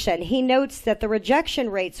declaration, he notes that the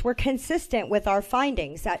rejection rates were consistent with our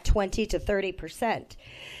findings at 20 to 30%.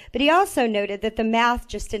 But he also noted that the math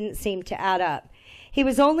just didn't seem to add up. He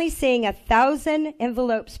was only seeing 1,000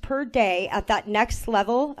 envelopes per day at that next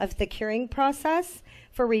level of the curing process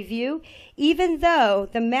for review, even though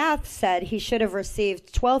the math said he should have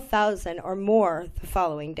received 12,000 or more the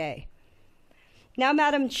following day. Now,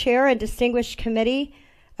 Madam Chair and distinguished committee,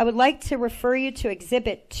 I would like to refer you to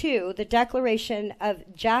Exhibit 2, the declaration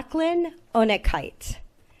of Jacqueline Onekite.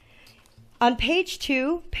 On page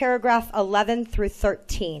 2, paragraph 11 through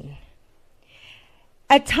 13.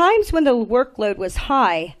 At times when the workload was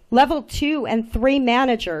high, Level 2 and 3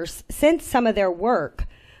 managers sent some of their work,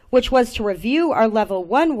 which was to review our Level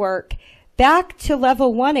 1 work, back to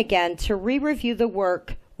Level 1 again to re-review the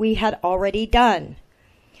work we had already done.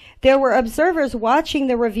 There were observers watching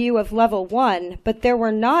the review of Level 1, but there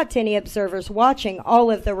were not any observers watching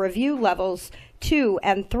all of the review levels 2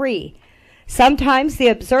 and 3. Sometimes the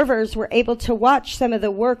observers were able to watch some of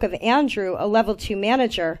the work of Andrew, a Level 2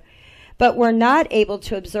 manager, but were not able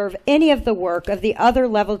to observe any of the work of the other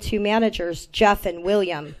Level 2 managers, Jeff and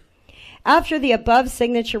William. After the above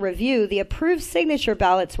signature review, the approved signature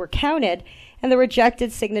ballots were counted, and the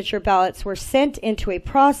rejected signature ballots were sent into a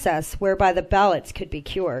process whereby the ballots could be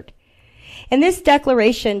cured. In this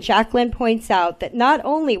declaration, Jacqueline points out that not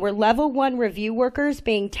only were Level 1 review workers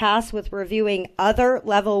being tasked with reviewing other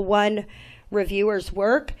Level 1 reviewers'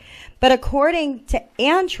 work, but according to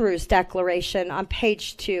Andrew's declaration on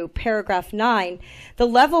page 2, paragraph 9, the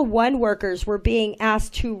Level 1 workers were being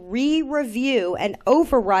asked to re-review and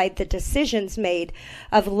override the decisions made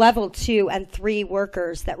of Level 2 and 3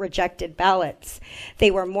 workers that rejected ballots.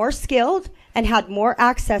 They were more skilled and had more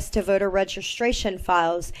access to voter registration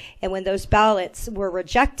files, and when those ballots were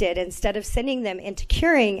rejected, instead of sending them into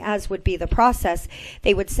curing, as would be the process,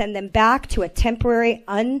 they would send them back to a temporary,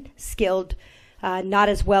 unskilled, not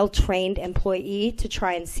as well-trained employee to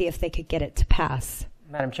try and see if they could get it to pass.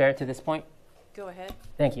 Madam Chair, to this point. Go ahead.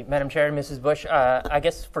 Thank you, Madam Chair, Mrs. Busch. I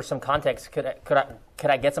guess for some context, could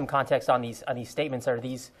I get some context on these statements? Are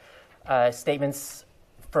these statements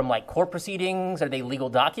from like court proceedings? Are they legal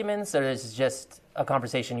documents, or is it just a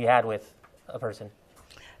conversation you had with a person?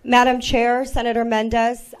 Madam Chair, Senator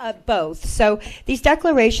Mendez, both. So these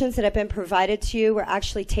declarations that have been provided to you were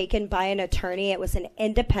actually taken by an attorney. It was an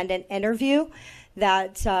independent interview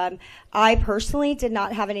that I personally did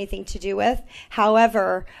not have anything to do with.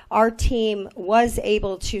 However, our team was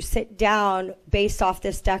able to sit down based off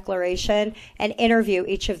this declaration and interview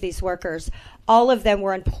each of these workers. All of them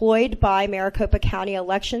were employed by Maricopa County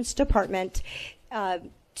Elections Department.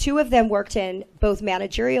 2 of them worked in both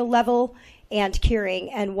managerial level and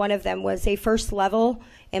curing, and one of them was a first level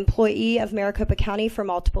employee of Maricopa County for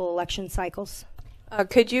multiple election cycles.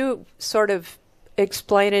 Could you sort of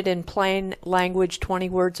explain it in plain language, 20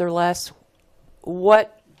 words or less,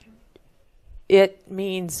 what it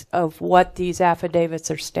means of what these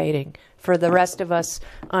affidavits are stating for the rest of us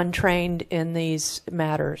untrained in these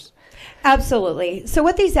matters? Absolutely. So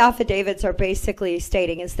what these affidavits are basically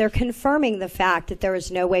stating is they're confirming the fact that there is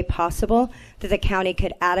no way possible that the county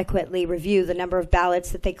could adequately review the number of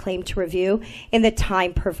ballots that they claim to review in the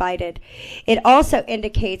time provided. It also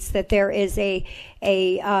indicates that there is a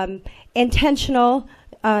intentional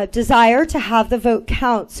desire to have the vote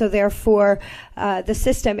count. So therefore, the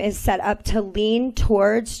system is set up to lean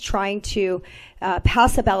towards trying to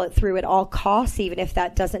pass a ballot through at all costs, even if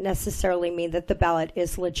that doesn't necessarily mean that the ballot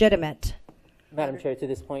is legitimate. Madam Chair, to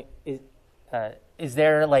this point, is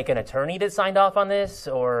there like an attorney that signed off on this,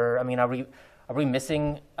 or I mean, are we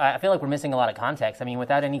missing? I feel like we're missing a lot of context. I mean,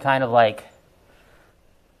 without any kind of like,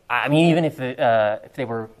 I mean, even if they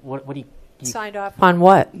were, what do you signed off on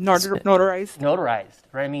what? Notarized. Notarized,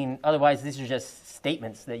 right? I mean, otherwise these are just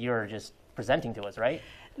statements that you're just presenting to us, right?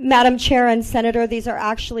 Madam Chair and Senator, these are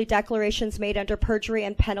actually declarations made under perjury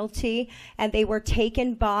and penalty, and they were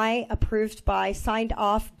taken by, approved by, signed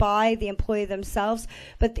off by the employee themselves,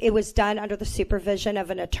 but it was done under the supervision of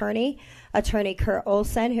an attorney, Attorney Kurt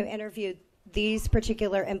Olson, who interviewed these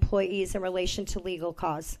particular employees in relation to legal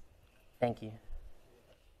cause. Thank you.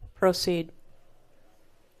 Proceed.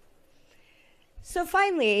 So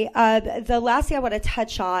finally, the last thing I want to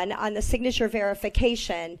touch on the signature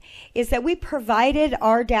verification is that we provided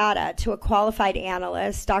our data to a qualified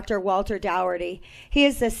analyst, Dr. Walter Dougherty. He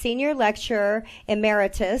is a senior lecturer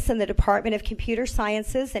emeritus in the Department of Computer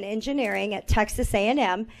Sciences and Engineering at Texas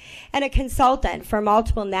A&M and a consultant for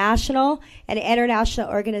multiple national and international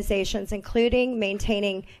organizations, including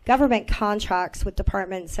maintaining government contracts with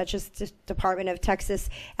departments such as the Department of Texas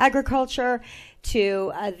Agriculture,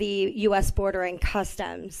 to the U.S. Border and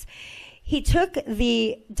Customs. He took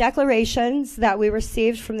the declarations that we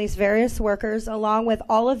received from these various workers, along with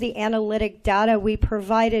all of the analytic data we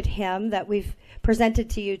provided him that we've presented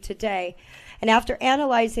to you today. And after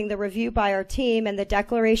analyzing the review by our team and the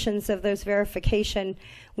declarations of those verification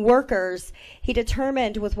workers, he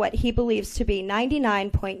determined with what he believes to be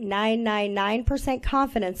 99.999%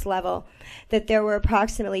 confidence level that there were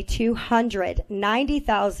approximately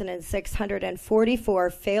 290,644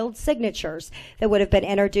 failed signatures that would have been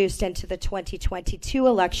introduced into the 2022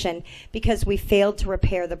 election because we failed to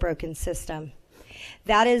repair the broken system.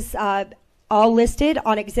 That is all listed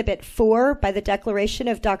on Exhibit 4 by the declaration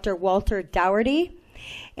of Dr. Walter Dougherty,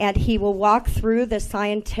 and he will walk through the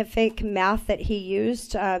scientific math that he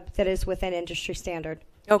used that is within industry standard.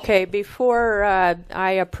 Okay, before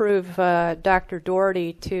I approve Dr.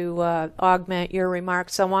 Dougherty to augment your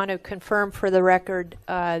remarks, I want to confirm for the record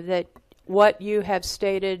that what you have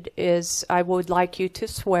stated is I would like you to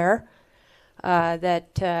swear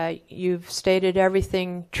that you've stated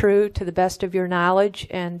everything true to the best of your knowledge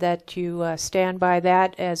and that you stand by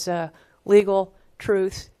that as a legal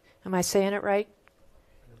truth. Am I saying it right?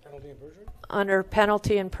 Penalty and perjury? Under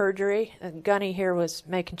penalty and perjury. Gunny here was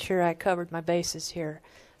making sure I covered my bases here.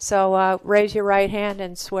 So raise your right hand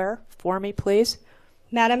and swear for me, please.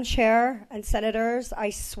 Madam Chair and Senators, I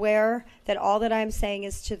swear that all that I'm saying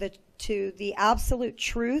is to the absolute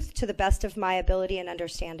truth to the best of my ability and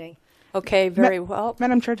understanding. Okay, very well.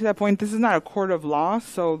 Madam Chair, to that point, this is not a court of law,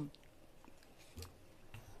 so...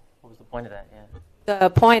 What was the point of that? Yeah. The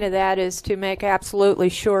point of that is to make absolutely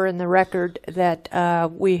sure in the record that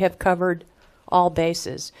we have covered all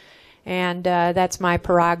bases. And that's my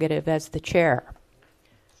prerogative as the chair.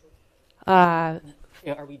 Yeah,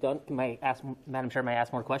 are we done? Madam Chair, may I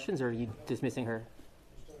ask more questions, or are you dismissing her?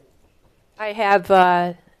 I have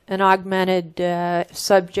an augmented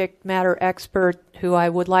subject matter expert who I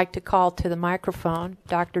would like to call to the microphone,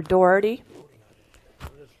 Dr. Dougherty.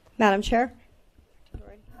 Madam Chair.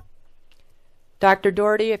 Dr.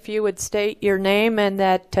 Dougherty, if you would state your name and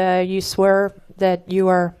that you swear that you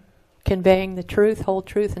are conveying the truth, whole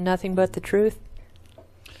truth, and nothing but the truth.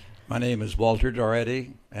 My name is Walter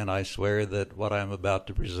Dougherty, and I swear that what I'm about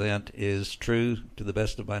to present is true to the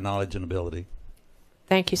best of my knowledge and ability.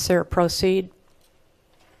 Thank you, sir. Proceed.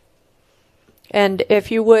 And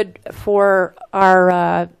if you would, for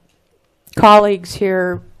our colleagues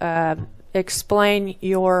here, explain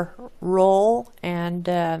your role and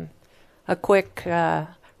a quick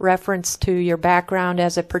reference to your background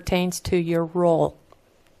as it pertains to your role.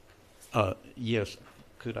 Yes.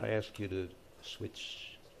 Could I ask you to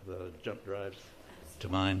switch the jump drives to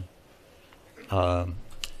mine?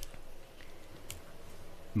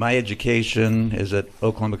 My education is at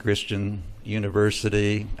Oklahoma Christian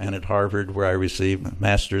University and at Harvard, where I received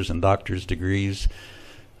master's and doctor's degrees.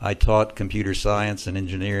 I taught computer science and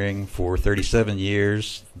engineering for 37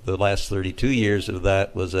 years. The last 32 years of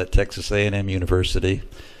that was at Texas A&M University.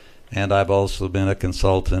 And I've also been a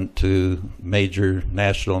consultant to major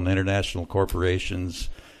national and international corporations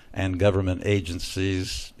and government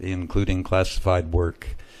agencies, including classified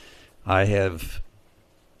work. I have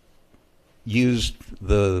used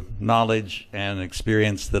the knowledge and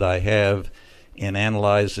experience that I have in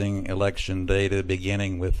analyzing election data,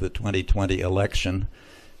 beginning with the 2020 election,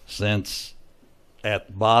 since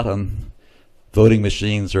at bottom, voting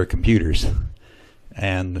machines are computers,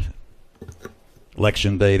 and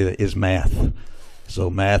election data is math. So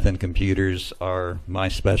math and computers are my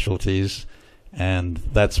specialties, and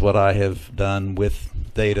that's what I have done with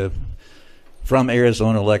data from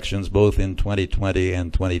Arizona elections, both in 2020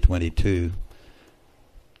 and 2022.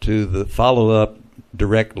 To the follow-up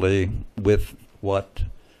directly with what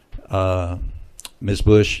Ms.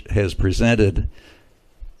 Busch has presented,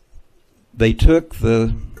 they took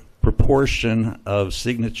the proportion of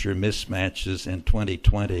signature mismatches in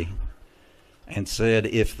 2020 and said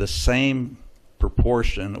if the same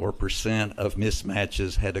proportion or percent of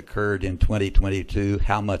mismatches had occurred in 2022,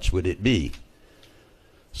 how much would it be?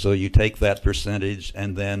 So you take that percentage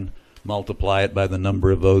and then multiply it by the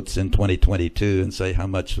number of votes in 2022 and say how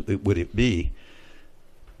much would it be.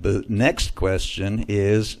 The next question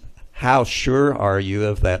is, how sure are you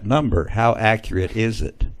of that number? How accurate is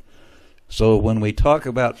it? So when we talk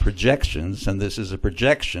about projections, and this is a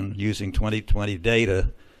projection using 2020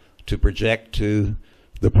 data to project to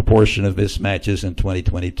the proportion of mismatches in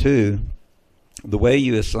 2022, the way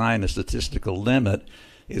you assign a statistical limit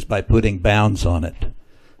is by putting bounds on it.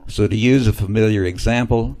 So to use a familiar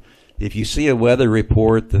example, if you see a weather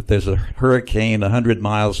report that there's a hurricane 100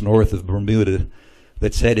 miles north of Bermuda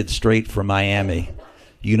that's headed straight for Miami,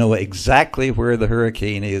 you know exactly where the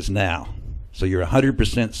hurricane is now. So you're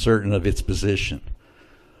 100% certain of its position.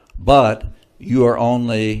 But you are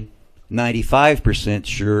only 95%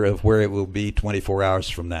 sure of where it will be 24 hours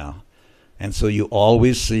from now. And so you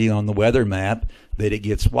always see on the weather map that it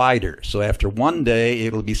gets wider. So after one day,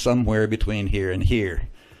 it'll be somewhere between here and here.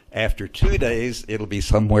 After 2 days, it'll be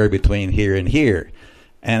somewhere between here and here.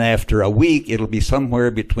 And after a week, it'll be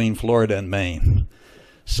somewhere between Florida and Maine.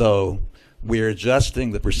 So we're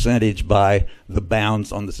adjusting the percentage by the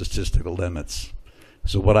bounds on the statistical limits.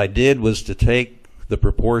 So what I did was to take the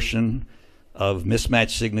proportion of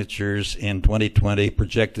mismatched signatures in 2020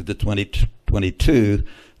 projected to 2022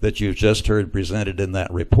 that you've just heard presented in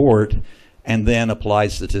that report, and then apply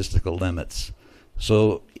statistical limits.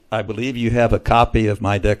 So I believe you have a copy of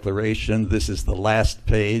my declaration. This is the last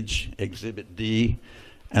page, Exhibit D,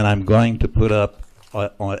 and I'm going to put up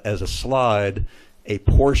as a slide a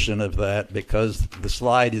portion of that because the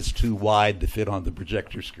slide is too wide to fit on the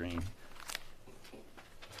projector screen.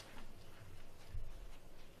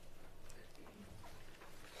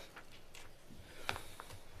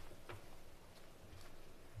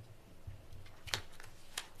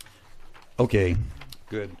 Okay,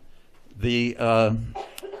 good. The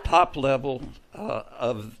top level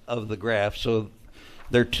of the graph, so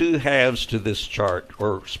there are two halves to this chart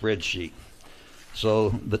or spreadsheet. So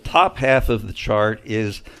the top half of the chart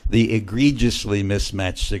is the egregiously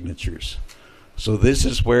mismatched signatures. So this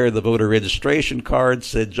is where the voter registration card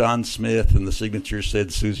said John Smith and the signature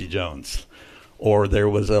said Susie Jones. Or there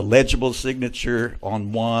was a legible signature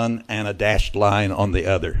on one and a dashed line on the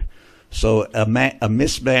other. So a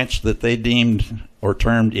mismatch that they deemed or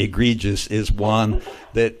termed egregious is one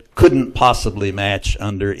that couldn't possibly match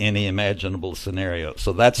under any imaginable scenario.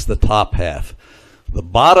 So that's the top half. The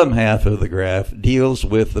bottom half of the graph deals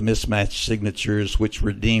with the mismatched signatures which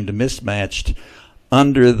were deemed mismatched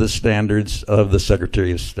under the standards of the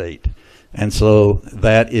Secretary of State. And so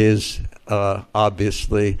that is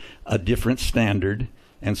obviously a different standard.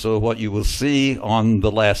 And so what you will see on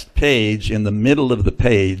the last page, in the middle of the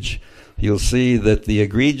page, you'll see that the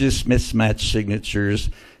egregious mismatched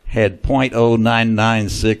signatures had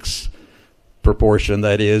 0.0996 proportion,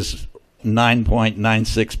 that is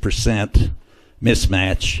 9.96%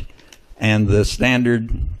 mismatch, and the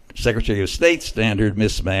standard Secretary of State standard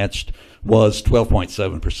mismatched was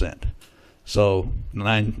 12.7%. So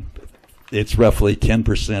it's roughly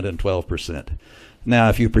 10% and 12%. Now,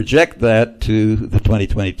 if you project that to the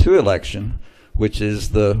 2022 election, which is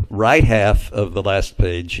the right half of the last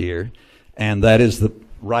page here, and that is the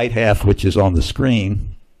right half which is on the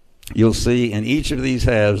screen, you'll see in each of these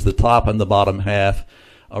halves, the top and the bottom half,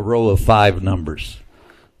 a row of 5 numbers.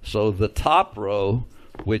 So the top row,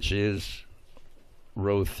 which is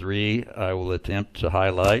row 3, I will attempt to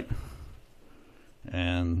highlight,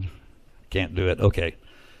 and can't do it. Okay.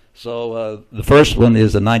 So the first one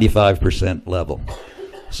is a 95% level.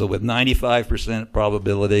 So with 95%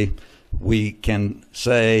 probability, we can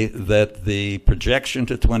say that the projection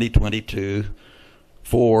to 2022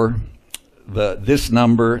 for this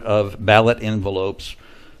number of ballot envelopes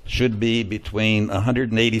should be between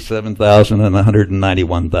 187,000 and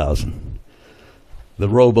 191,000. The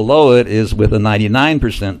row below it is with a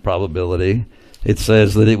 99% probability. It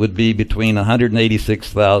says that it would be between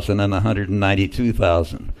 186,000 and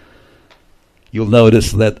 192,000. You'll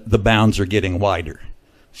notice that the bounds are getting wider.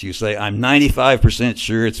 So you say, I'm 95%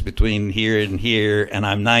 sure it's between here and here, and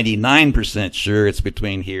I'm 99% sure it's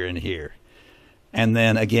between here and here. And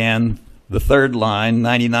then again, the third line,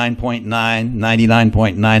 99.9,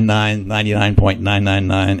 99.99,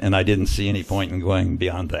 99.999, and I didn't see any point in going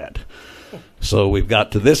beyond that. So we've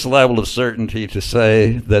got to this level of certainty to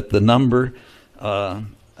say that the number,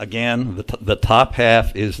 again, the top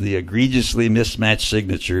half is the egregiously mismatched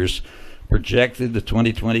signatures projected to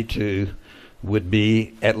 2022 would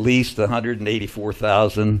be at least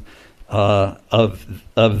 184,000 of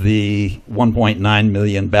the 1.9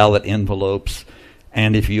 million ballot envelopes.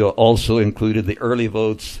 And if you also included the early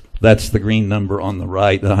votes, that's the green number on the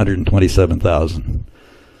right, 127,000.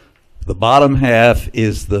 The bottom half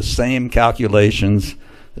is the same calculations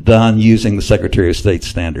done using the Secretary of State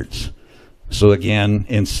standards. So again,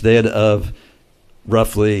 instead of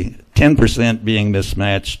roughly 10% being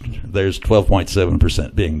mismatched, there's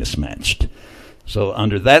 12.7% being mismatched. So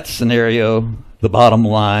under that scenario, the bottom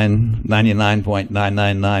line,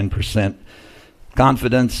 99.999%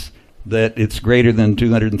 confidence that it's greater than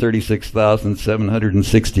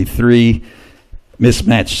 236,763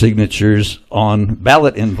 mismatched signatures on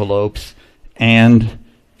ballot envelopes and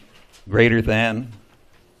greater than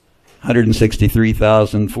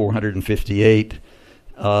 163,458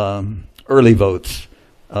 early votes,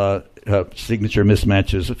 signature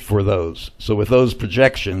mismatches for those. So with those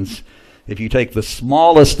projections, if you take the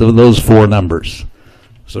smallest of those 4 numbers,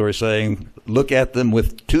 so we're saying look at them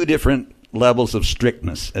with 2 different levels of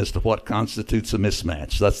strictness as to what constitutes a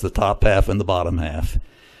mismatch. That's the top half and the bottom half.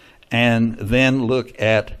 And then look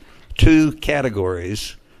at 2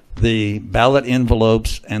 categories, the ballot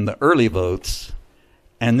envelopes and the early votes,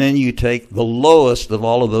 and then you take the lowest of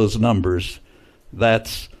all of those numbers,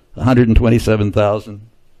 that's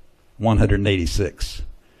 127,186.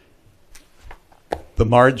 The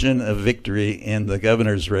margin of victory in the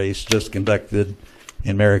governor's race just conducted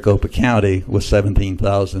in Maricopa County was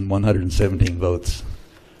 17,117 votes.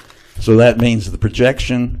 So that means the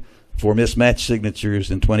projection for mismatched signatures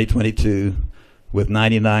in 2022 with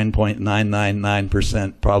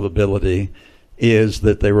 99.999% probability is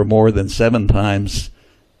that they were more than 7 times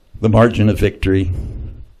the margin of victory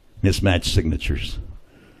mismatched signatures.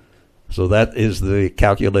 So that is the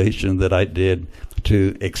calculation that I did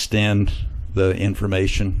to extend the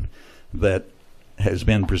information that has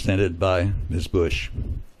been presented by Ms. Busch.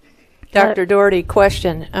 Dr. Doherty,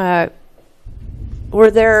 question.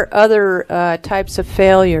 Were there other types of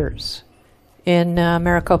failures in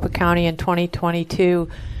Maricopa County in 2022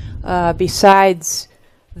 besides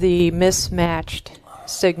the mismatched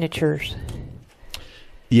signatures?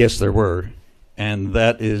 Yes, there were. And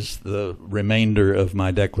that is the remainder of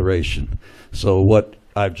my declaration. So what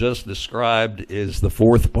I've just described is the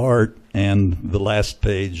 4th part and the last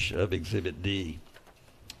page of Exhibit D.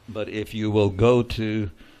 But if you will go to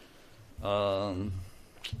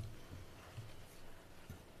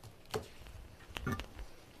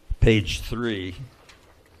page 3,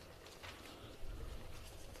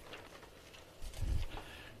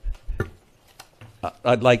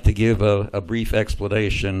 I'd like to give a brief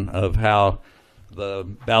explanation of how the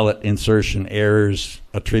ballot insertion errors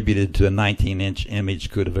attributed to a 19-inch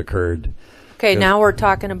image could have occurred. Okay, now we're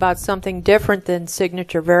talking about something different than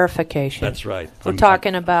signature verification. That's right. We're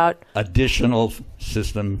talking about additional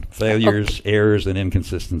system failures, errors, and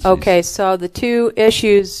inconsistencies. Okay, so the 2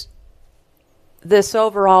 issues this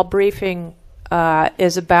overall briefing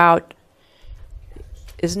is about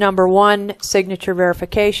is number 1, signature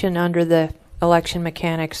verification under the election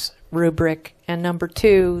mechanics rubric, and number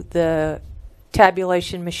 2, the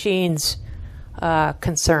tabulation machines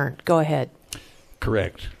concerned. Go ahead.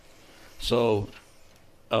 Correct. So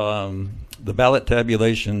the ballot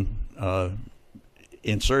tabulation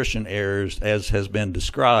insertion errors, as has been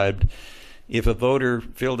described, if a voter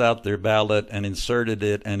filled out their ballot and inserted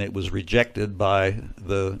it and it was rejected by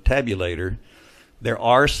the tabulator, there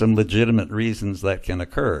are some legitimate reasons that can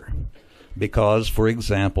occur. Because, for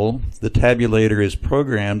example, the tabulator is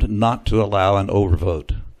programmed not to allow an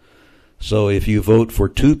overvote. So if you vote for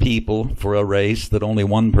 2 people for a race that only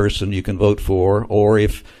one person you can vote for, or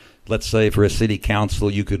if, let's say, for a city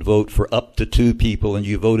council you could vote for up to 2 people and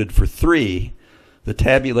you voted for 3, the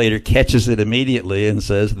tabulator catches it immediately and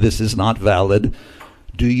says, this is not valid.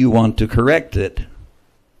 Do you want to correct it?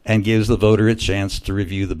 And gives the voter a chance to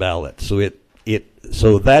review the ballot.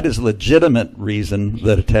 So that is a legitimate reason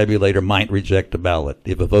that a tabulator might reject a ballot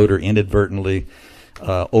if a voter inadvertently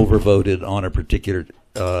overvoted on a particular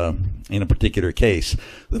in a particular case.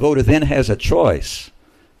 The voter then has a choice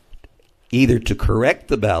either to correct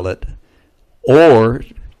the ballot or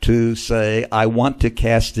to say, I want to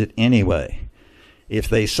cast it anyway. If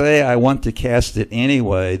they say, I want to cast it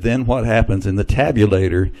anyway, then what happens in the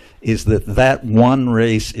tabulator is that one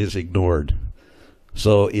race is ignored.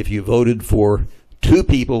 So if you voted for 2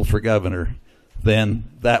 people for governor, then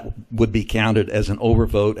that would be counted as an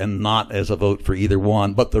overvote and not as a vote for either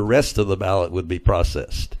one, but the rest of the ballot would be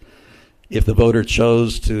processed. If the voter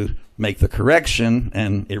chose to make the correction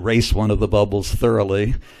and erase one of the bubbles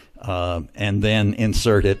thoroughly and then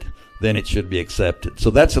insert it, then it should be accepted. So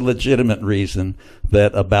that's a legitimate reason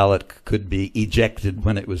that a ballot could be ejected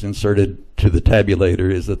when it was inserted to the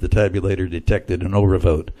tabulator, is that the tabulator detected an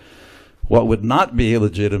overvote. What would not be a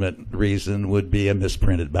legitimate reason would be a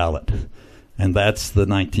misprinted ballot. And that's the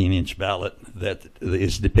 19-inch ballot that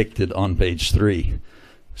is depicted on page 3.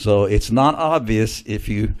 So it's not obvious if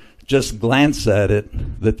you just glance at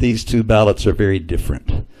it that these 2 ballots are very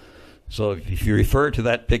different. So if you refer to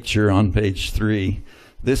that picture on page 3,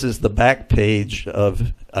 this is the back page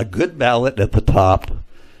of a good ballot at the top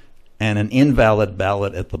and an invalid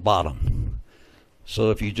ballot at the bottom.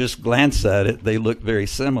 So if you just glance at it, they look very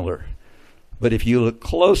similar. But if you look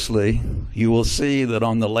closely, you will see that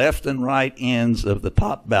on the left and right ends of the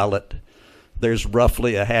top ballot, there's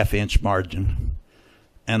roughly a ½ inch margin.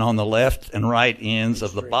 And on the left and right ends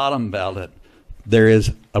of the bottom ballot, there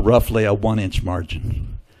is roughly a 1-inch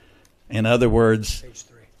margin. In other words,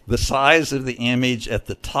 the size of the image at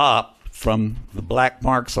the top, from the black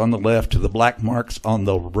marks on the left to the black marks on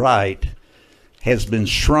the right, has been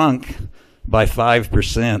shrunk by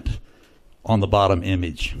 5% on the bottom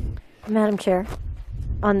image. Madam Chair,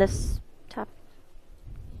 on this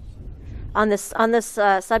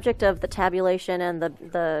subject of the tabulation and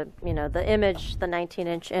the image, the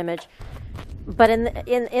 19-inch image, but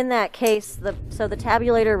in that case, so the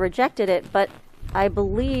tabulator rejected it, but I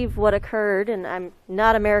believe what occurred, and I'm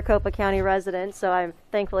not a Maricopa County resident, so I'm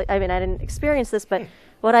thankfully, I didn't experience this, but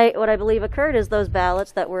what I believe occurred is those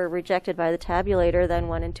ballots that were rejected by the tabulator then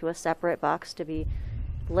went into a separate box to be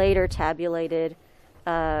later tabulated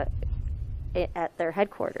at their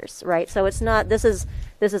headquarters, right? So it's not, this is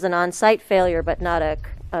an on-site failure, but not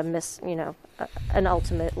an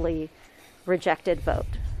ultimately rejected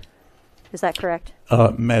vote. Is that correct?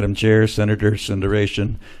 Madam Chair, Senator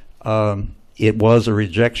Sinderation, it was a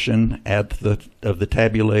rejection of the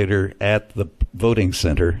tabulator at the voting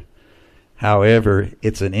center. However,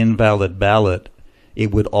 it's an invalid ballot.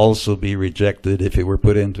 It would also be rejected if it were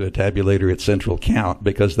put into a tabulator at central count,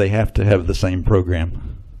 because they have to have the same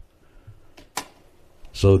program.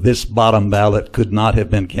 So this bottom ballot could not have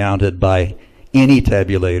been counted by any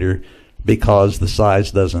tabulator because the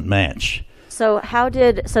size doesn't match. So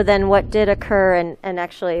then what did occur, and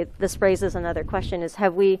actually this raises another question, is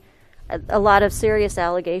have a lot of serious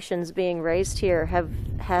allegations being raised here.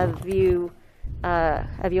 Have you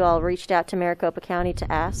all reached out to Maricopa County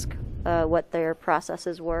to ask what their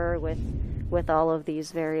processes were with all of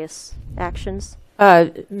these various actions?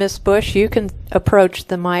 Ms. Busch, you can approach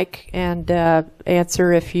the mic and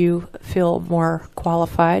answer if you feel more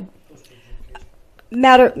qualified.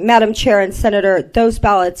 Madam Chair and Senator, those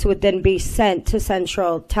ballots would then be sent to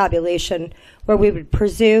central tabulation, where we would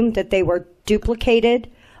presume that they were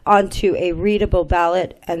duplicated onto a readable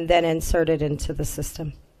ballot and then inserted into the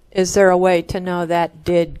system. Is there a way to know that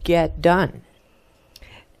did get done?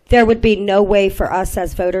 There would be no way for us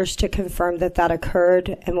as voters to confirm that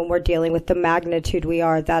occurred, and when we're dealing with the magnitude we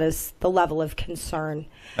are, that is the level of concern.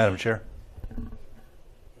 Madam Chair.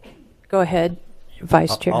 Go ahead,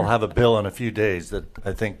 Vice Chair. I'll have a bill in a few days that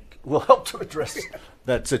I think will help to address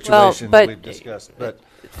that situation that we've discussed. But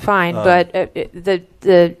fine, but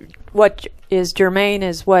the what is germane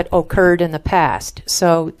is what occurred in the past.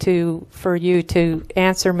 So for you to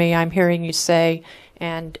answer me, I'm hearing you say,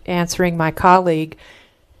 and answering my colleague,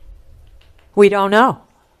 we don't know.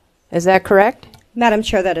 Is that correct? Madam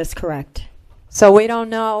Chair, that is correct. So we don't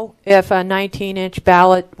know if a 19-inch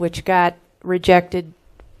ballot, which got rejected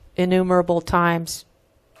innumerable times,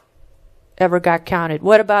 ever got counted.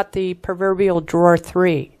 What about the proverbial drawer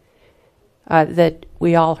 3 that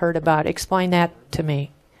we all heard about? Explain that to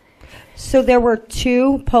me. So there were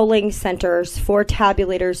 2 polling centers, 4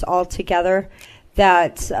 tabulators altogether,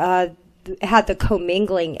 that had the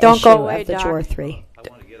commingling Don't issue go away, of the Doc. drawer 3. I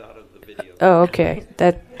want to get out of the video. Oh, okay.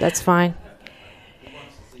 That's fine. He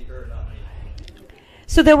wants to see her, not me.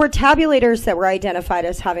 So there were tabulators that were identified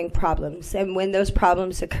as having problems, and when those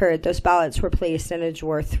problems occurred, those ballots were placed in a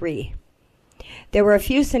drawer 3. There were a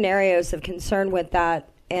few scenarios of concern with that,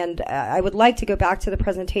 and I would like to go back to the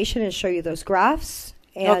presentation and show you those graphs.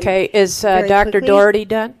 And Okay. Is very Dr. quickly- Doherty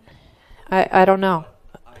done? I don't know.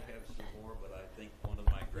 I have some more, but I think one of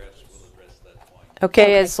my graphs will address that point.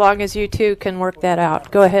 Okay, as long as you two can work that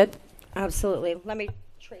out. Go ahead. Absolutely. Let me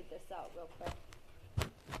trade this out real quick.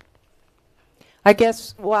 I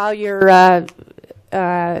guess while you're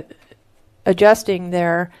adjusting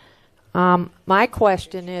there, my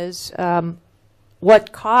question is,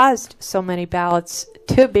 what caused so many ballots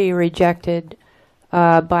to be rejected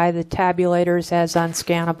by the tabulators as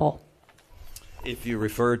unscannable? If you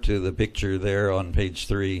refer to the picture there on page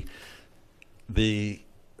 3, the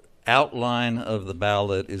outline of the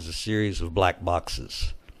ballot is a series of black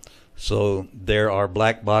boxes. So there are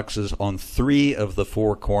black boxes on 3 of the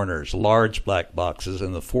 4 corners, large black boxes,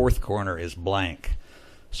 and the 4th corner is blank.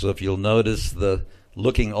 So if you'll notice,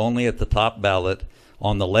 looking only at the top ballot,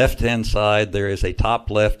 on the left-hand side there is a top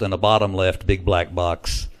left and a bottom left big black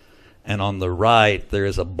box, and on the right there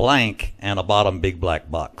is a blank and a bottom big black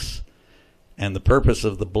box. And the purpose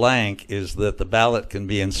of the blank is that the ballot can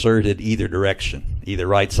be inserted either direction, either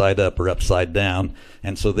right side up or upside down.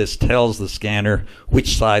 And so this tells the scanner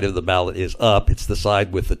which side of the ballot is up. It's the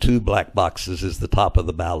side with the 2 black boxes is the top of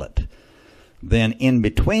the ballot. Then in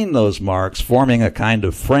between those marks, forming a kind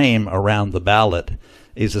of frame around the ballot,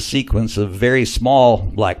 is a sequence of very small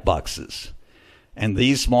black boxes. And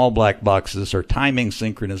these small black boxes are timing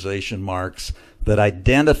synchronization marks that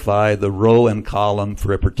identify the row and column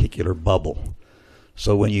for a particular bubble.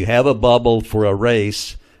 So when you have a bubble for a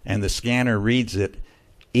race and the scanner reads it,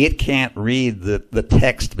 it can't read the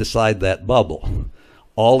text beside that bubble.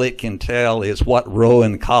 All it can tell is what row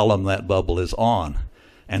and column that bubble is on.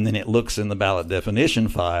 And then it looks in the ballot definition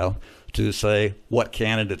file to say what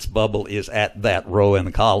candidate's bubble is at that row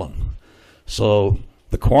and column. So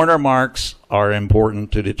the corner marks are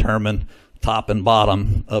important to determine top and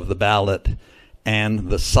bottom of the ballot, and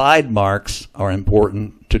the side marks are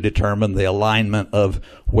important to determine the alignment of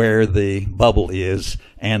where the bubble is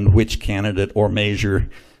and which candidate or measure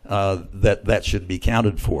that should be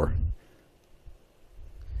counted for.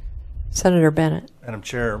 Senator Bennett. Madam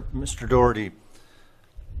Chair, Mr. Doherty,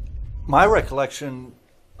 my recollection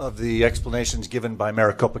of the explanations given by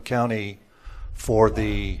Maricopa County for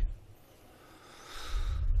the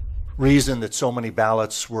reason that so many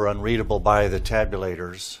ballots were unreadable by the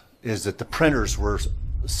tabulators is that the printers were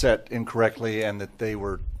set incorrectly and that they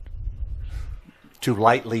were too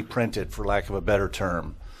lightly printed, for lack of a better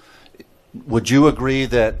term. Would you agree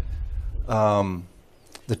that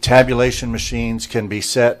the tabulation machines can be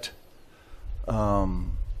set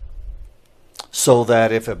so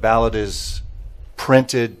that if a ballot is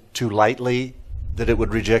printed too lightly, that it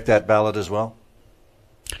would reject that ballot as well?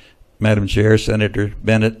 Madam Chair, Senator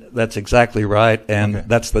Bennett, that's exactly right, and Okay.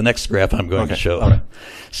 that's the next graph I'm going to show. All right.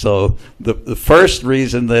 So the first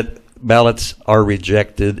reason that ballots are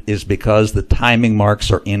rejected is because the timing marks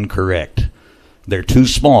are incorrect. They're too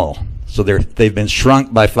small, so they've been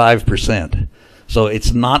shrunk by 5%. So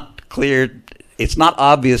it's not clear, it's not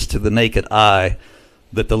obvious to the naked eye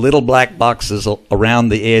that the little black boxes around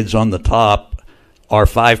the edge on the top are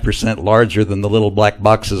 5% larger than the little black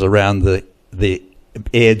boxes around the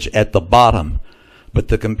edge at the bottom. But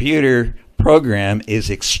the computer program is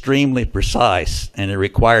extremely precise, and it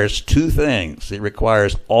requires 2 things. It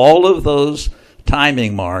requires all of those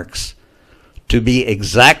timing marks to be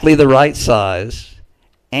exactly the right size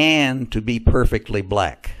and to be perfectly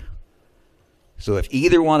black. So if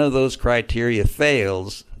either one of those criteria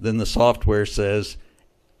fails, then the software says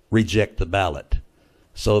reject the ballot.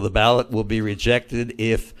 So the ballot will be rejected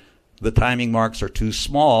if the timing marks are too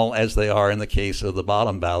small, as they are in the case of the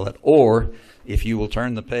bottom ballot, or if you will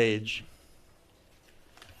turn the page,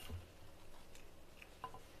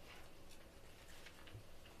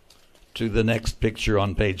 to the next picture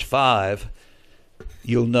on page 5,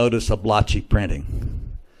 you'll notice a blotchy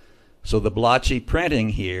printing. So the blotchy printing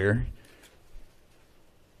here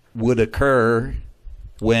would occur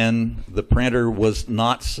when the printer was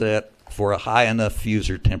not set for a high enough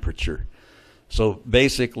fuser temperature. So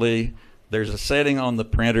basically, there's a setting on the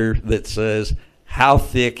printer that says how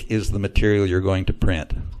thick is the material you're going to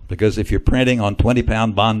print. Because if you're printing on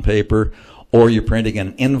 20-pound bond paper, or you're printing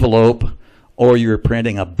an envelope, or you're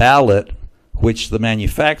printing a ballot, which the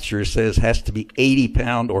manufacturer says has to be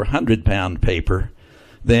 80-pound or 100-pound paper,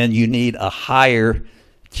 then you need a higher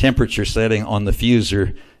temperature setting on the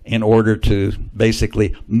fuser in order to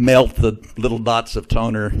basically melt the little dots of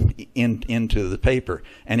toner into the paper.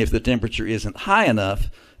 And if the temperature isn't high enough,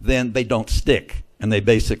 then they don't stick, and they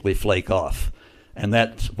basically flake off. And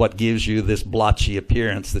that's what gives you this blotchy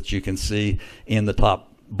appearance that you can see in the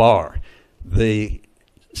top bar. The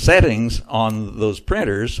settings on those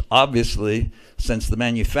printers, obviously, since the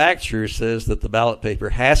manufacturer says that the ballot paper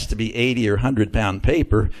has to be 80 or 100-pound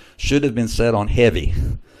paper, should have been set on heavy.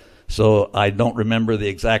 So I don't remember the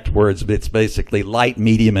exact words, but it's basically light,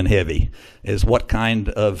 medium, and heavy is what kind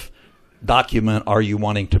of document are you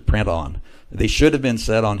wanting to print on. They should have been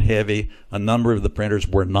set on heavy. A number of the printers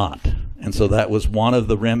were not. And so that was one of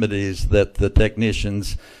the remedies that the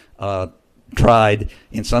technicians tried,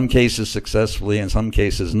 in some cases successfully, in some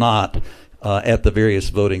cases not, at the various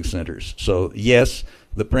voting centers. So yes,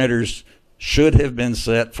 the printers should have been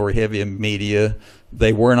set for heavy media.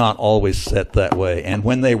 They were not always set that way. And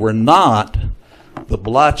when they were not, the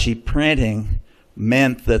blotchy printing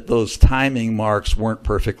meant that those timing marks weren't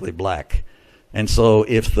perfectly black. And so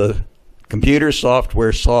if the computer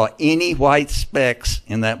software saw any white specks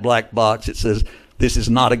in that black box, it says, this is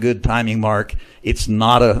not a good timing mark. It's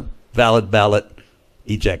not a valid ballot.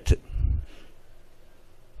 Eject it.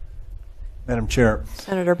 Madam Chair.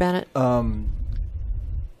 Senator Bennett.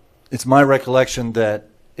 It's my recollection that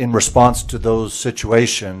in response to those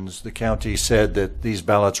situations, the county said that these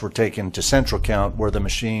ballots were taken to central count where the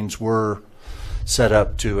machines were set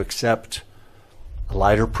up to accept a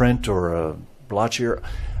lighter print or a blotchier.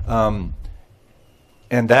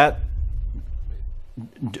 And that,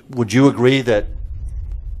 would you agree that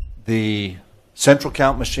the central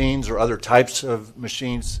count machines or other types of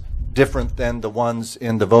machines different than the ones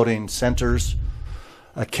in the voting centers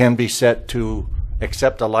can be set to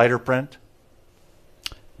accept a lighter print?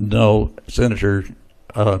 No, Senator,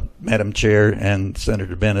 Madam Chair, and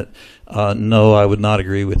Senator Bennett, no, I would not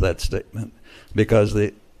agree with that statement, because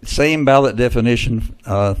the same ballot definition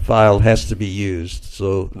file has to be used.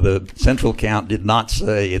 So the central count did not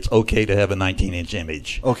say it's okay to have a 19-inch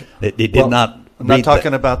image. Okay. It did not. I'm not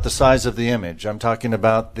talking about the size of the image. I'm talking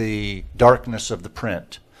about the darkness of the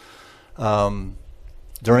print.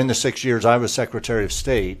 During the 6 years I was Secretary of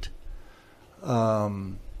State,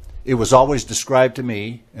 it was always described to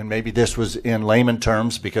me, and maybe this was in layman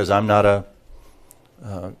terms because I'm not a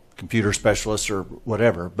computer specialist or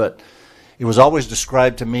whatever, but it was always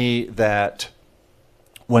described to me that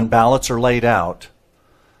when ballots are laid out,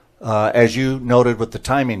 as you noted with the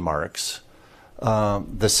timing marks,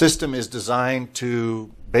 the system is designed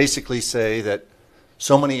to basically say that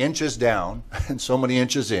so many inches down and so many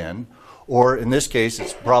inches in, or in this case,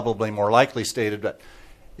 it's probably more likely stated that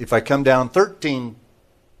if I come down 13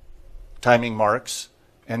 timing marks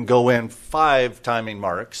and go in 5 timing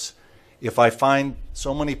marks, if I find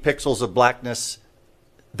so many pixels of blackness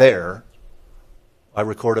there, I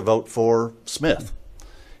record a vote for Smith.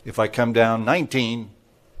 If I come down 19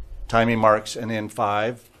 timing marks and in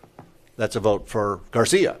 5, that's a vote for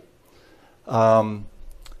Garcia. But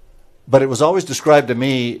it was always described to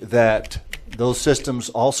me that those systems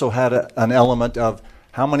also had an element of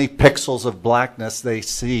how many pixels of blackness they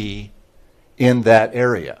see in that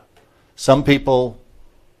area. Some people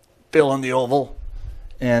fill in the oval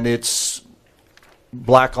and it's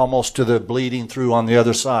black almost to the bleeding through on the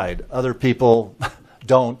other side. Other people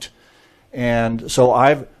don't. And so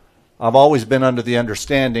I've always been under the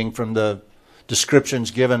understanding from the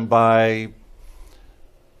descriptions given by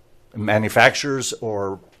manufacturers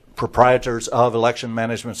or proprietors of election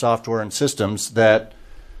management software and systems that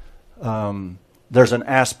there's an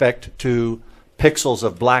aspect to pixels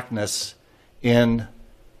of blackness in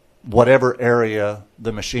whatever area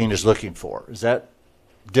the machine is looking for. Is that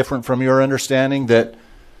different from your understanding, that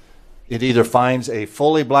it either finds a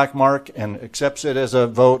fully black mark and accepts it as a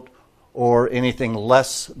vote, or anything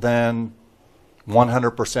less than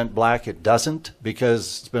 100% black it doesn't?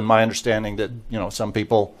 Because it's been my understanding that, you know, some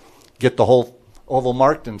people get the whole oval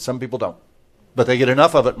marked and some people don't, but they get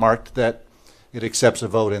enough of it marked that it accepts a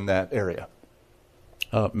vote in that area.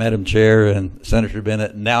 Madam Chair and Senator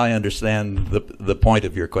Bennett, now I understand the point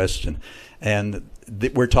of your question. And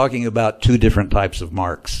we're talking about two different types of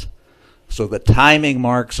marks. So the timing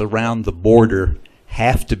marks around the border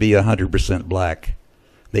have to be 100% black.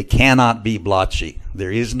 They cannot be blotchy.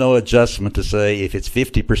 There is no adjustment to say if it's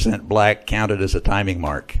 50% black, count it as a timing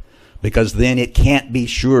mark, because then it can't be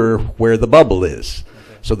sure where the bubble is.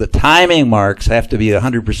 Okay. So the timing marks have to be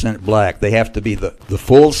 100% black. They have to be the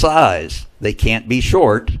full size. They can't be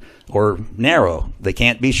short or narrow. They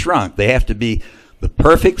can't be shrunk. They have to be the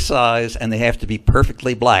perfect size, and they have to be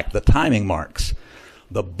perfectly black, the timing marks.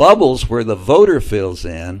 The bubbles where the voter fills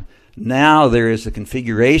in, now there is a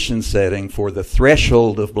configuration setting for the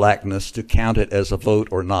threshold of blackness to count it as a vote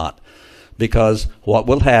or not. Because what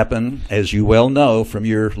will happen, as you well know from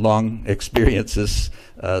your long experiences,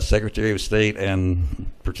 Secretary of State,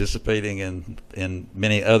 and participating in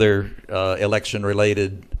many other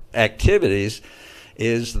election-related activities,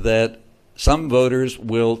 is that some voters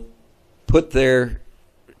will put their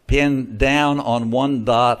pin down on one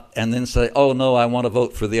dot and then say, oh no, I want to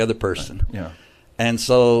vote for the other person. Yeah. And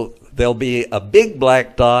so there'll be a big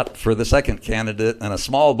black dot for the second candidate and a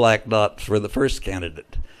small black dot for the first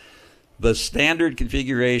candidate. The standard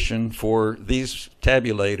configuration for these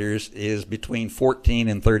tabulators is between 14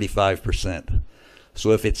 and 35%.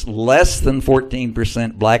 So if it's less than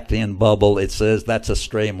 14% blacked in bubble, it says that's a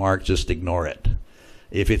stray mark, just ignore it.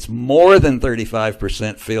 If it's more than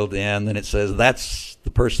 35% filled in, then it says that's the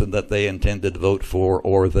person that they intended to vote for,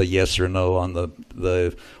 or the yes or no on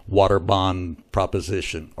the water bond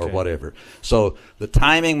proposition or whatever. So the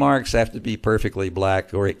timing marks have to be perfectly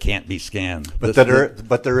black, or it can't be scanned. But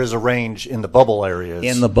there is a range in the bubble areas.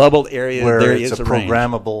 In the bubble area, where there it's is a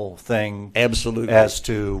programmable thing. Absolutely. As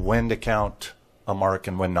to when to count a mark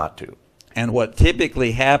and when not to. And what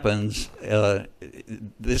typically happens,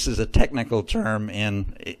 this is a technical term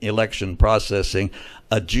in election processing,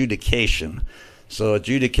 adjudication. So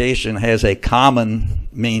adjudication has a common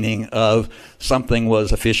meaning of something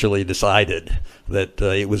was officially decided, that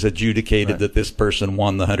it was adjudicated that this person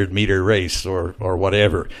won the 100-meter race or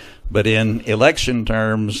whatever. But in election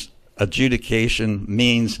terms, adjudication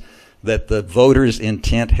means that the voter's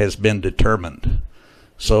intent has been determined.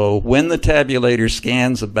 So when the tabulator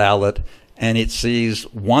scans a ballot and it sees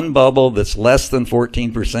one bubble that's less than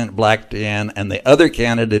 14% blacked in and the other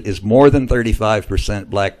candidate is more than 35%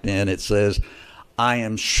 blacked in, it says, I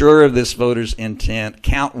am sure of this voter's intent,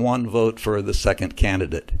 count one vote for the second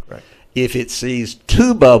candidate. Right. If it sees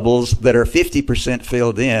two bubbles that are 50%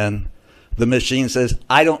 filled in, the machine says,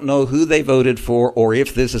 I don't know who they voted for or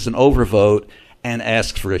if this is an overvote, and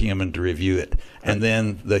asks for a human to review it. And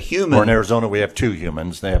then the human... Or in Arizona, we have two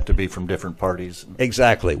humans. They have to be from different parties.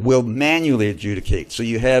 Exactly. Will manually adjudicate. So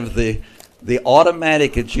you have the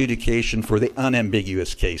automatic adjudication for the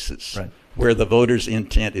unambiguous cases, right, where the voter's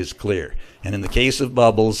intent is clear. And in the case of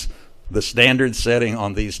bubbles, the standard setting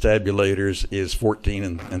on these tabulators is 14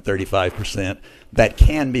 and 35%. That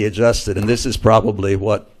can be adjusted, and this is probably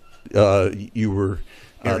what you were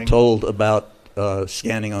told about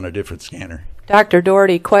scanning on a different scanner. Dr.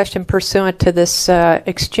 Doherty, question pursuant to this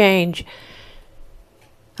exchange.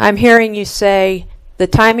 I'm hearing you say the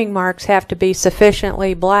timing marks have to be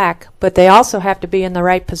sufficiently black, but they also have to be in the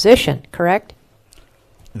right position, correct?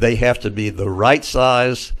 They have to be the right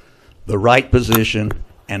size, the right position,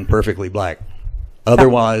 and perfectly black.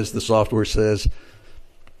 Otherwise, the software says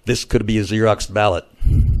this could be a Xerox ballot.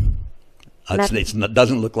 It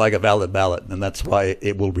doesn't look like a valid ballot, and that's why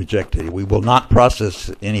it will reject it. We will not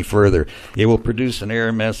process any further. It will produce an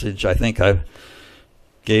error message. I think I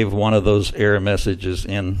gave one of those error messages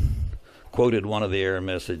quoted one of the error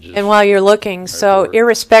messages. And while you're looking, so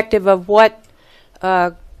irrespective of what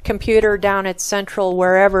computer down at Central,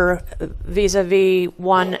 wherever, vis-a-vis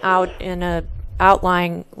one out in a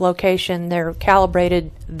outlying location, they're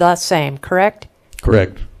calibrated the same, correct?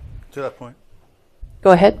 Correct. To that point.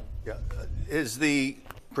 Go ahead. Yeah. Is the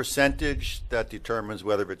percentage that determines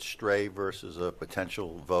whether it's stray versus a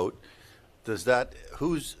potential vote, is that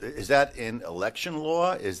in election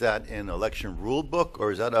law? Is that in election rule book,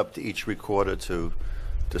 or is that up to each recorder to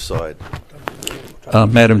decide?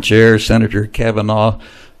 Madam Chair, Senator Kavanaugh,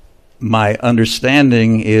 my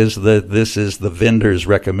understanding is that this is the vendor's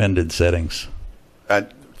recommended settings.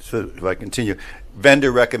 So if I continue,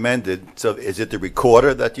 vendor recommended, so is it the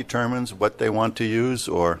recorder that determines what they want to use,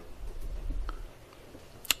 or?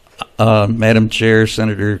 Madam Chair,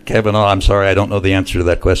 Senator Kavanaugh, I'm sorry, I don't know the answer to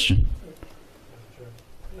that question.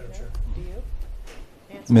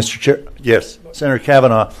 Mr. Chair? Yes. Senator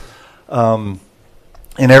Kavanaugh,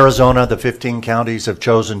 in Arizona, the 15 counties have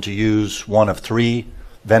chosen to use one of three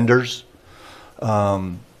vendors.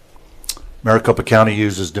 Maricopa County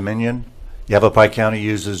uses Dominion. Yavapai County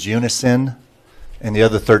uses Unison, and the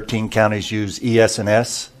other 13 counties use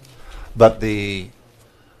ES&S. But the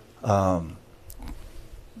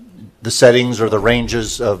settings or the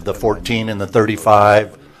ranges of the 14 and the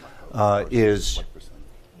 35 is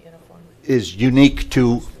unique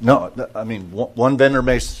to, no, I mean, one vendor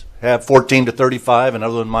may have 14 to 35,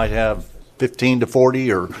 another one might have 15 to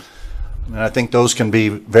 40, or, and I think those can be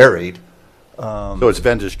varied. So it's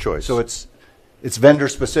vendor's choice. So it's vendor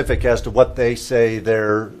specific as to what they say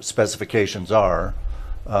their specifications are,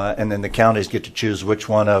 and then the counties get to choose which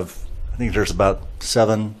one of, I think there's about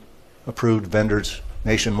 7 approved vendors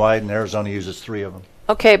nationwide, and Arizona uses 3 of them.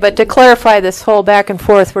 Okay, but to clarify this whole back and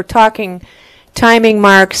forth, we're talking timing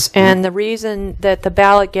marks and the reason that the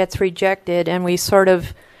ballot gets rejected, and we sort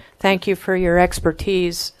of, thank you for your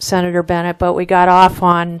expertise, Senator Bennett, but we got off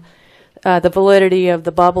on the validity of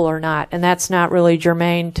the bubble or not, and that's not really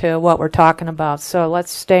germane to what we're talking about. So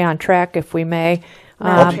let's stay on track if we may.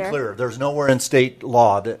 I'll be clear, there's nowhere in state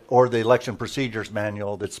law that, or the election procedures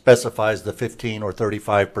manual that specifies the 15 or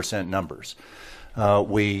 35% numbers.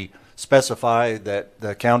 We specify that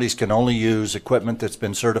the counties can only use equipment that's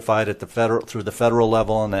been certified at the federal, through the federal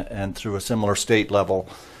level and through a similar state level,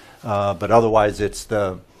 but otherwise it's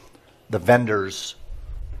the vendor's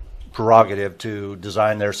prerogative to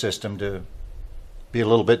design their system to be a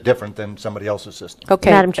little bit different than somebody else's system. Okay,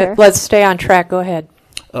 Madam Chair. Let's stay on track. Go ahead.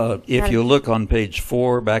 If you look on page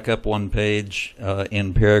 4, back up one page,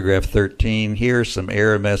 in paragraph 13, here are some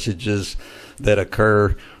error messages that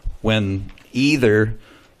occur when either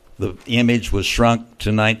the image was shrunk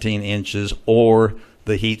to 19 inches or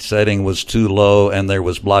the heat setting was too low and there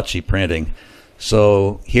was blotchy printing.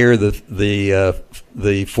 So here are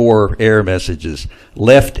the 4 error messages.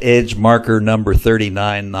 Left edge marker number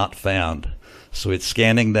 39 not found. So it's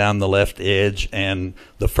scanning down the left edge, and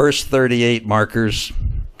the first 38 markers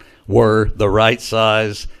were the right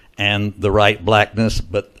size and the right blackness,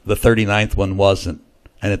 but the 39th one wasn't.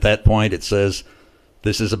 And at that point it says,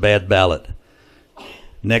 this is a bad ballot.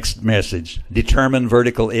 Next message, determine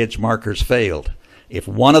vertical edge markers failed. If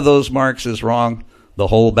one of those marks is wrong, the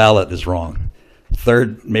whole ballot is wrong.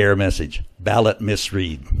 Third error message, ballot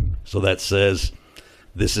misread. So that says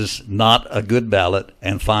this is not a good ballot.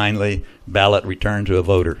 And finally, ballot returned to a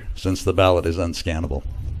voter, since the ballot is unscannable.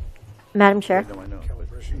 Madam Chair.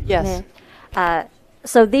 Yes.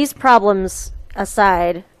 So these problems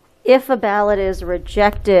aside, if a ballot is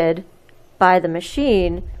rejected by the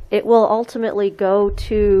machine, it will ultimately go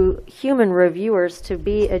to human reviewers to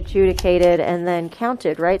be adjudicated and then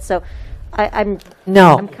counted, right? So I'm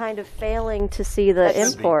kind of failing to see the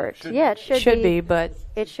import. Yeah, it should be, but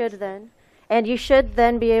it should then. And you should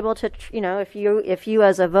then be able to, if you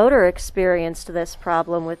as a voter experienced this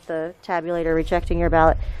problem with the tabulator rejecting your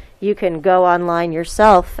ballot, you can go online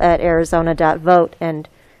yourself at arizona.vote and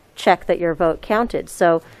check that your vote counted.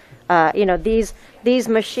 So, these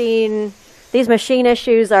machine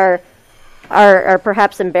issues are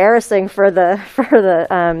perhaps embarrassing for the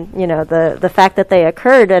fact that they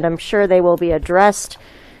occurred, and I'm sure they will be addressed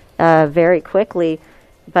very quickly.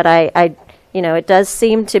 But it does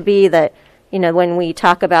seem to be that, when we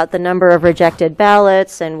talk about the number of rejected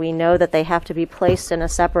ballots, and we know that they have to be placed in a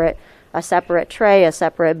separate tray, a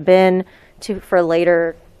separate bin for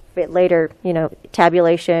later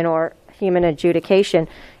tabulation or human adjudication,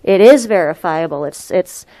 it is verifiable.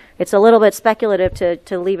 It's a little bit speculative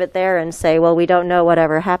to leave it there and say, well, we don't know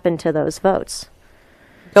whatever happened to those votes.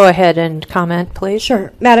 Go ahead and comment, please.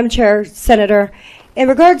 Sure. Madam Chair, Senator, in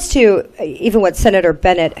regards to even what Senator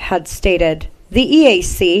Bennett had stated, the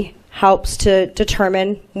EAC helps to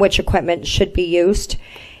determine which equipment should be used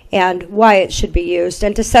and why it should be used,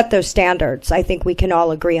 and to set those standards. I think we can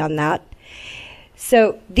all agree on that.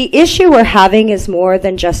 So the issue we're having is more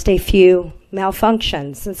than just a few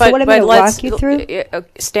malfunctions. And so what I'm going to walk you through.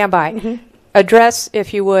 Stand by. Mm-hmm. Address,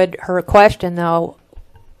 if you would, her question, though.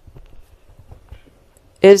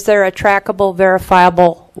 Is there a trackable,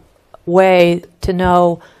 verifiable way to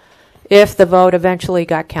know if the vote eventually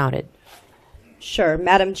got counted? Sure.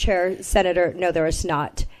 Madam Chair, Senator, no, there is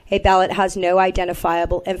not. A ballot has no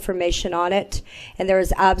identifiable information on it, and there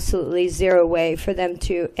is absolutely zero way for them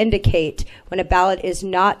to indicate when a ballot is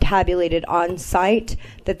not tabulated on site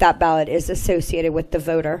that that ballot is associated with the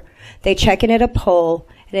voter. They check in at a poll,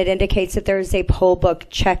 and it indicates that there is a poll book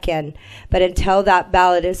check-in. But until that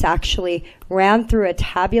ballot is actually ran through a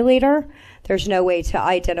tabulator, there's no way to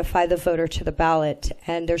identify the voter to the ballot,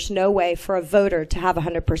 and there's no way for a voter to have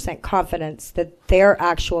 100% confidence that their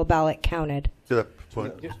actual ballot counted. To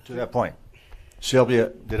that point, Shelby,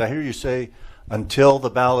 did I hear you say until the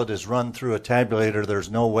ballot is run through a tabulator, there's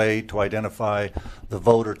no way to identify the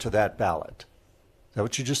voter to that ballot. Is that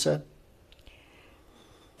what you just said?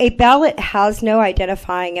 A ballot has no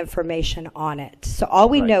identifying information on it. So all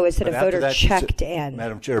we Right. know is that But a after voter that, you checked said- in.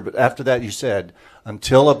 Madam Chair, but after that you said,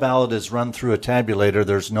 until a ballot is run through a tabulator,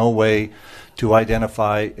 there's no way to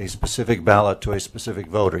identify a specific ballot to a specific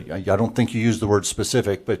voter. I don't think you used the word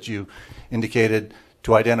specific, but you indicated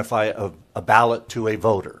to identify a ballot to a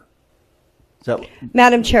voter. Is that,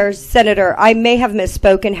 Madam Chair, Senator, I may have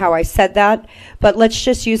misspoken how I said that, but let's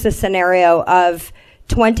just use a scenario of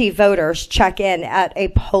 20 voters check in at a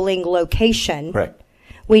polling location. correct.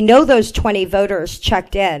 We know those 20 voters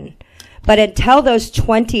checked in, but until those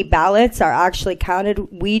 20 ballots are actually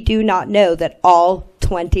counted, we do not know that all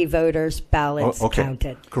 20 voters' ballots Okay,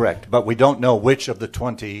 counted. correct. But we don't know which of the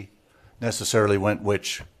 20 necessarily went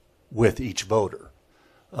which with each voter.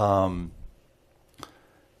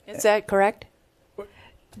 Is that correct?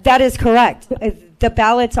 That is correct. The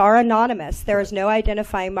ballots are anonymous. There is no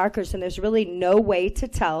identifying markers, and there's really no way to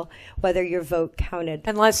tell whether your vote counted.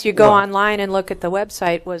 Unless you go Well- online and look at the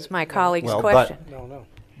website, was my colleague's Well, question. No.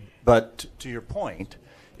 But to your point,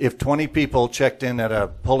 if 20 people checked in at a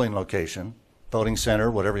polling location, voting center,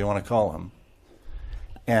 whatever you want to call them,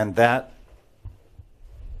 and that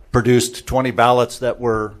produced 20 ballots that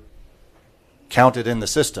were counted in the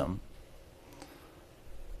system,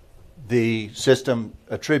 the system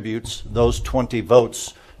attributes those 20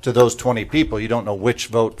 votes to those 20 people. You don't know which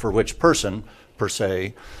vote for which person, per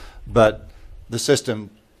se, but the system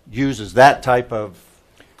uses that type of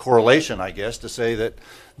correlation, I guess, to say that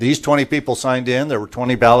these 20 people signed in, there were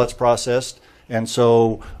 20 ballots processed, and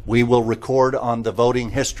so we will record on the voting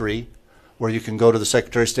history, where you can go to the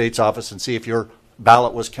Secretary of State's office and see if your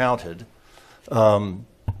ballot was counted.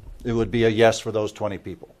 It would be a yes for those 20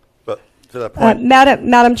 people. But to that point,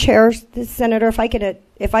 Madam Chair, Senator, if I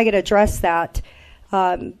could address that,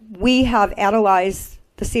 we have analyzed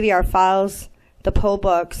the CVR files, the poll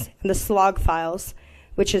books, and the slog files,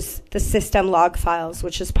 which is the system log files,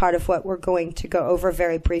 which is part of what we're going to go over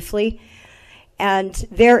very briefly. And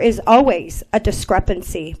there is always a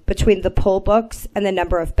discrepancy between the poll books and the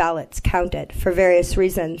number of ballots counted for various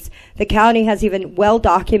reasons. The county has even well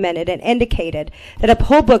documented and indicated that a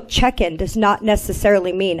poll book check-in does not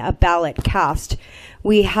necessarily mean a ballot cast.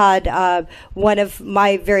 We had one of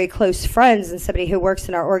my very close friends and somebody who works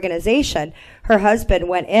in our organization, her husband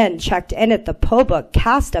went in, checked in at the poll book,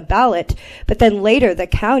 cast a ballot, but then later the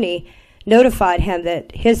county notified him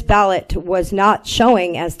that his ballot was not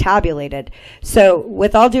showing as tabulated. So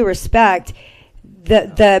with all due respect,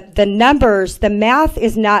 the numbers, the math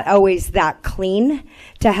is not always that clean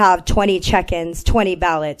to have 20 check-ins, 20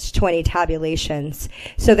 ballots, 20 tabulations.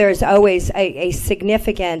 So there's always a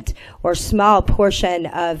significant or small portion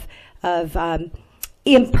of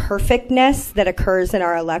imperfectness that occurs in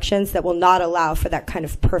our elections that will not allow for that kind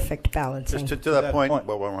of perfect balancing. just to that point,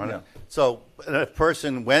 well, we're on it. So a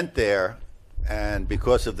person went there, and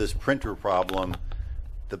because of this printer problem,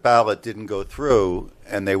 the ballot didn't go through,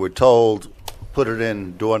 and they were told, put it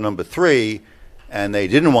in door number 3, and they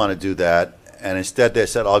didn't want to do that, and instead they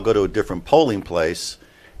said, I'll go to a different polling place,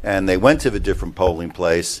 and they went to the different polling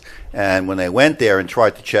place, and when they went there and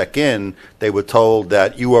tried to check in, they were told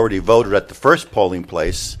that you already voted at the first polling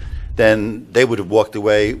place. Then they would have walked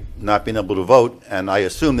away not being able to vote, and I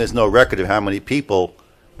assume there's no record of how many people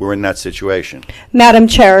were in that situation. Madam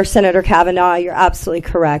Chair, Senator Kavanaugh, you're absolutely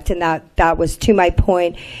correct, and that was to my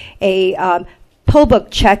point. A poll book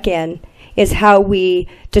check-in is how we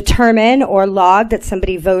determine or log that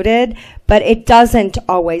somebody voted, but it doesn't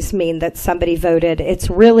always mean that somebody voted. It's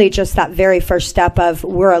really just that very first step of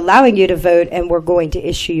we're allowing you to vote and we're going to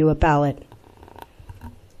issue you a ballot.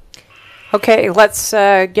 Okay, let's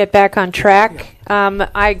get back on track.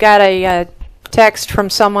 I got a text from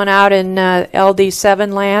someone out in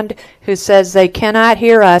LD7 land who says they cannot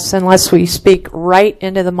hear us unless we speak right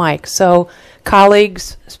into the mic. So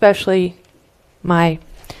colleagues, especially my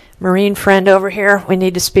Marine friend over here, we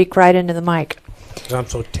need to speak right into the mic. 'Cause I'm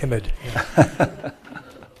so timid.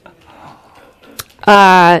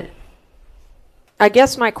 I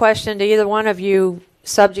guess my question to either one of you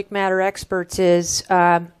subject matter experts is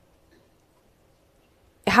how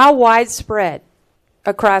widespread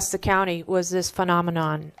across the county was this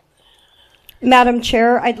phenomenon? Madam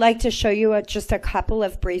Chair, I'd like to show you just a couple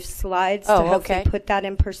of brief slides to hopefully okay. put that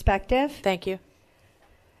in perspective. Thank you.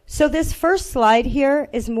 So this first slide here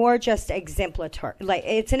is more just exemplary, like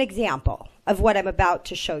it's an example of what I'm about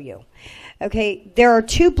to show you. Okay, there are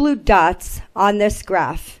 2 blue dots on this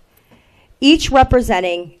graph, each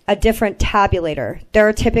representing a different tabulator. There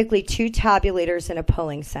are typically 2 tabulators in a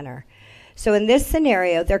polling center. So in this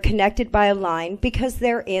scenario, they're connected by a line because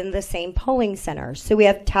they're in the same polling center. So we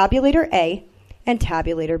have tabulator A and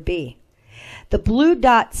tabulator B. The blue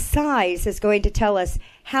dot size is going to tell us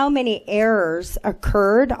how many errors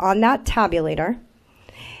occurred on that tabulator,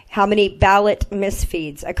 how many ballot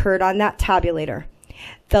misfeeds occurred on that tabulator.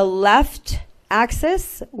 The left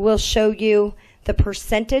axis will show you the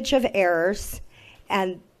percentage of errors,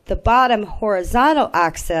 and the bottom horizontal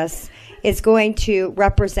axis is going to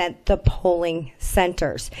represent the polling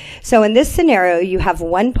centers. So in this scenario, you have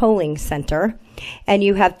one polling center and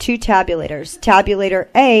you have two tabulators. Tabulator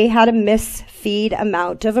A had a misfeed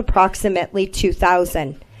amount of approximately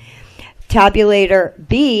 2,000. Tabulator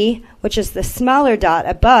B, which is the smaller dot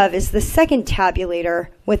above, is the second tabulator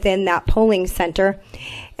within that polling center,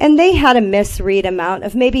 and they had a misread amount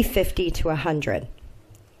of maybe 50 to 100.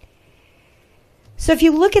 So if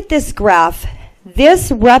you look at this graph,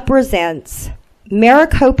 this represents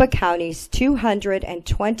Maricopa County's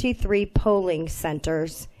 223 polling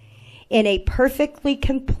centers in a perfectly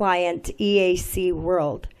compliant EAC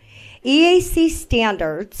world. EAC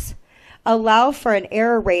standards allow for an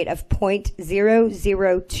error rate of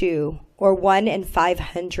 0.002 or 1 in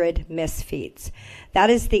 500 misfeeds. That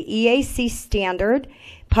is the EAC standard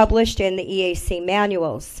published in the EAC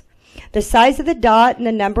manuals. The size of the dot and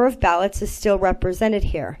the number of ballots is still represented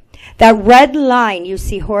here. That red line you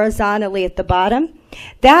see horizontally at the bottom,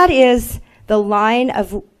 that is the line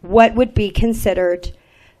of what would be considered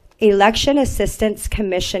Election Assistance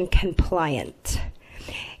Commission compliant.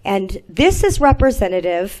 And this is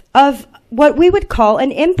representative of what we would call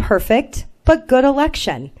an imperfect but good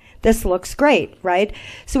election. This looks great, right?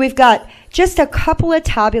 So we've got just a couple of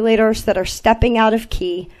tabulators that are stepping out of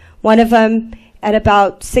key, one of them at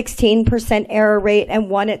about 16% error rate and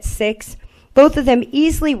one at 6%. Both of them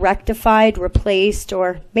easily rectified, replaced,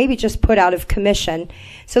 or maybe just put out of commission.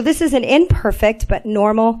 So this is an imperfect but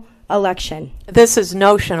normal election. This is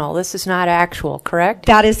notional. This is not actual, correct?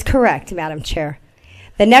 That is correct, Madam Chair.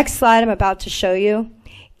 The next slide I'm about to show you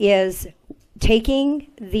is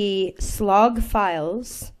taking the slog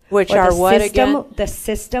files, which are what again? The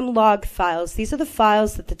system log files. These are the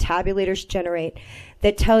files that the tabulators generate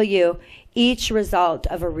that tell you each result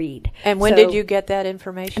of a read. And when did you get that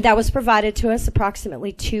information? That was provided to us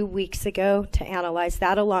approximately 2 weeks ago to analyze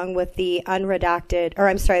that, along with the the redacted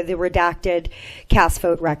cast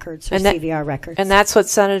vote records or CVR records. And that's what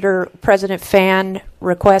Senator President Fann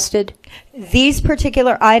requested? These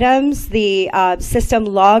particular items, the system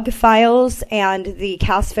log files and the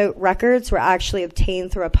cast vote records, were actually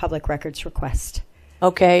obtained through a public records request.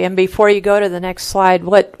 Okay, and before you go to the next slide,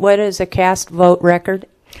 what is a cast vote record?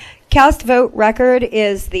 Cast vote record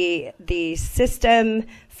is the system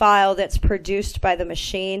file that's produced by the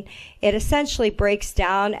machine. It essentially breaks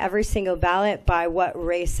down every single ballot by what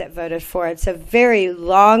race it voted for. It's a very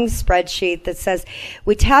long spreadsheet that says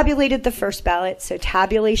we tabulated the first ballot, so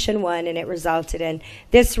tabulation 1, and it resulted in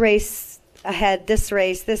this race ahead, this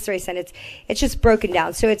race, and it's just broken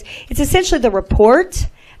down. So it's essentially the report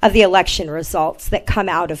of the election results that come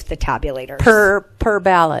out of the tabulators. Per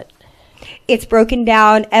ballot. It's broken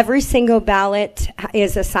down. Every single ballot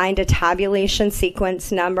is assigned a tabulation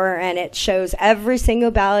sequence number, and it shows every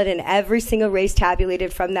single ballot and every single race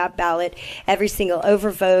tabulated from that ballot, every single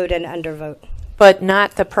overvote and undervote. But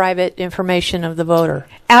not the private information of the voter?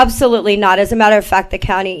 Absolutely not. As a matter of fact, the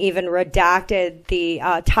county even redacted the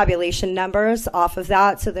tabulation numbers off of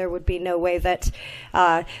that, so there would be no way that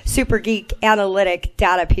super geek analytic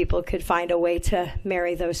data people could find a way to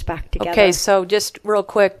marry those back together. Okay, so just real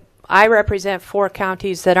quick, I represent 4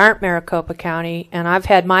 counties that aren't Maricopa County, and I've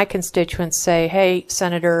had my constituents say, hey,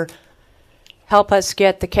 Senator, help us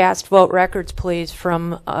get the cast vote records, please,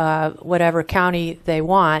 from whatever county they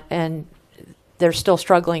want, and they're still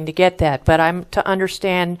struggling to get that. But I'm to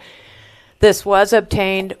understand this was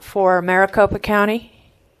obtained for Maricopa County?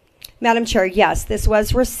 Madam Chair, yes, this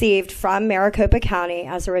was received from Maricopa County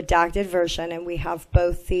as a redacted version, and we have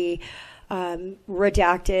both the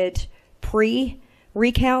redacted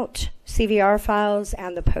pre-recount CVR files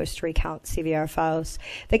and the post-recount CVR files.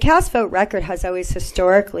 The cast vote record has always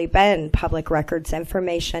historically been public records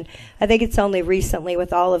information. I think it's only recently,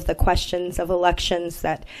 with all of the questions of elections,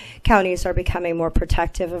 that counties are becoming more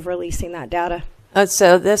protective of releasing that data.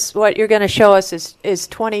 So this, what you're going to show us is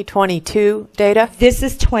 2022 data? This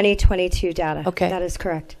is 2022 data. Okay. That is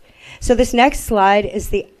correct. So this next slide is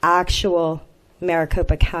the actual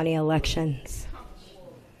Maricopa County elections.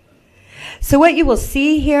 So what you will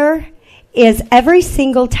see here is every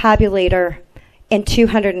single tabulator in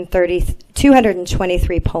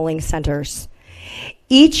 223 polling centers.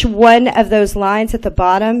 Each one of those lines at the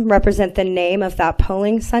bottom represent the name of that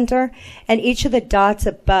polling center, and each of the dots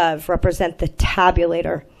above represent the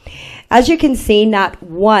tabulator. As you can see, not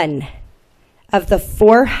one of the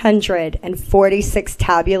 446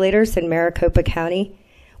 tabulators in Maricopa County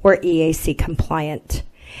were EAC compliant.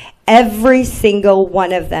 Every single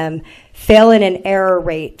one of them fell in an error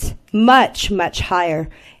rate much, much higher.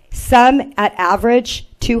 Some at average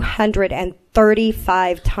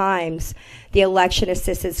 235 times the Election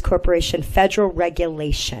Assistance Corporation federal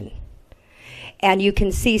regulation. And you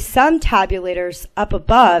can see some tabulators up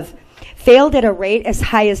above failed at a rate as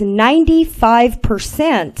high as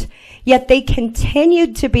 95%, yet they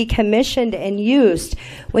continued to be commissioned and used.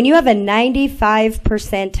 When you have a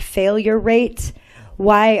 95% failure rate,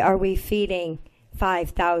 why are we feeding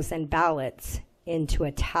 5,000 ballots into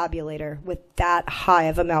a tabulator with that high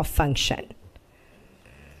of a malfunction?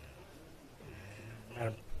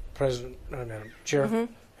 Madam President, Madam Chair, and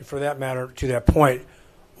for that matter, to that point,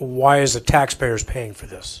 why is the taxpayers paying for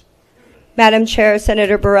this? Madam Chair,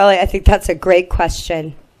 Senator Borelli, I think that's a great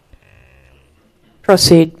question.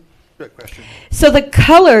 Proceed. Good question. So the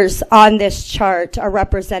colors on this chart are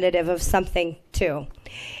representative of something too.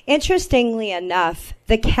 Interestingly enough,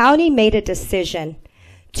 the county made a decision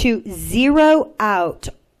to zero out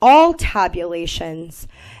all tabulations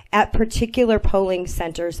at particular polling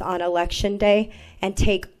centers on Election Day and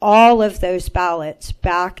take all of those ballots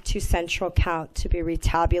back to central count to be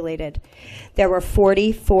retabulated. There were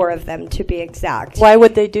 44 of them to be exact. Why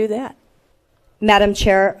would they do that? Madam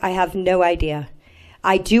Chair, I have no idea.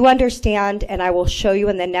 I do understand, and I will show you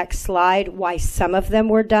in the next slide why some of them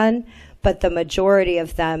were done, but the majority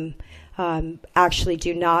of them actually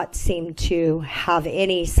do not seem to have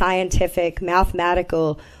any scientific,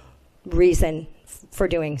 mathematical reason for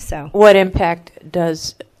doing so. What impact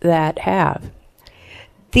does that have?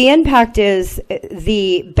 The impact is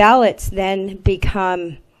the ballots then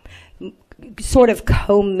become sort of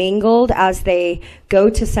commingled as they go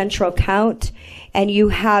to central count, and you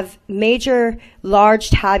have major large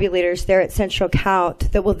tabulators there at central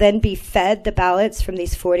count that will then be fed the ballots from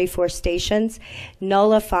these 44 stations,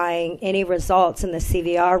 nullifying any results in the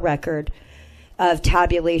CVR record of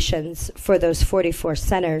tabulations for those 44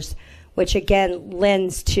 centers, which again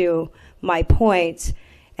lends to my point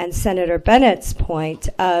and Senator Bennett's point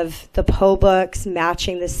of the poll books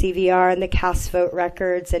matching the CVR and the cast vote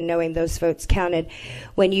records and knowing those votes counted.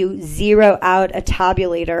 When you zero out a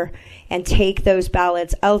tabulator and take those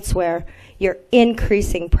ballots elsewhere, you're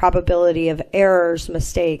increasing probability of errors,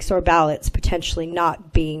 mistakes, or ballots potentially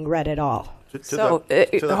not being read at all. To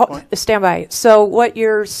that point? Stand by. So what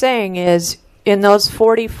you're saying is in those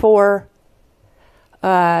 44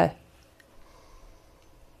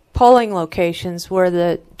 polling locations where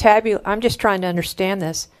the I'm just trying to understand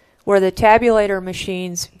this, where the tabulator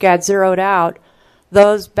machines got zeroed out,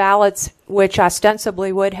 those ballots which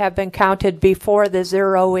ostensibly would have been counted before the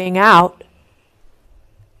zeroing out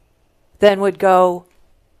then would go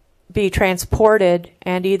be transported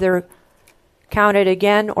and either counted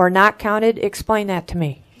again or not counted. Explain that to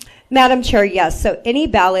me. Madam Chair, yes. So any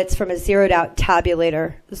ballots from a zeroed out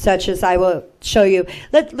tabulator, such as I will show you,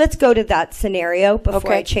 let's go to that scenario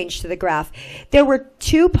before I change to the graph. There were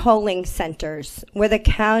 2 polling centers where the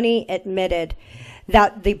county admitted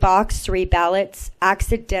that the box 3 ballots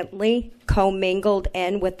accidentally commingled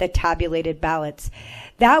in with the tabulated ballots.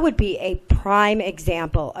 That would be a prime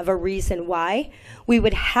example of a reason why we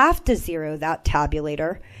would have to zero that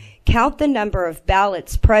tabulator, count the number of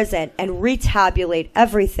ballots present, and retabulate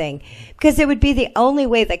everything, because it would be the only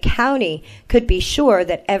way the county could be sure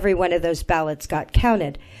that every one of those ballots got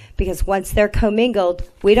counted, because once they're commingled,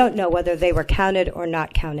 we don't know whether they were counted or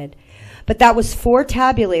not counted. But that was 4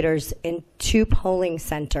 tabulators in 2 polling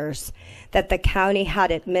centers that the county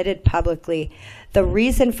had admitted publicly. The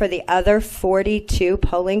reason for the other 42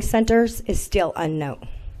 polling centers is still unknown.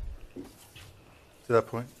 To that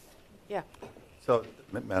point? Yeah. So,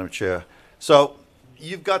 Madam Chair, so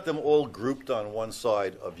you've got them all grouped on one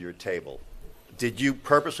side of your table. Did you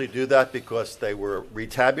purposely do that because they were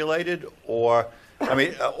retabulated, or, I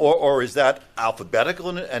mean, or is that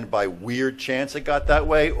alphabetical and by weird chance it got that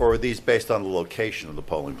way, or are these based on the location of the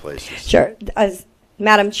polling places? Sure. As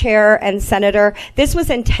Madam Chair and Senator, this was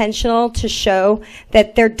intentional to show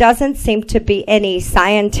that there doesn't seem to be any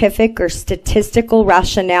scientific or statistical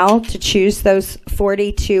rationale to choose those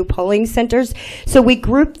 42 polling centers. So we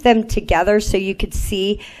grouped them together so you could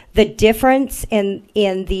see the difference in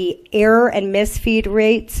the error and misfeed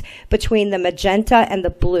rates between the magenta and the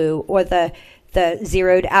blue, or the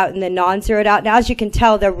zeroed out and the non-zeroed out. Now, as you can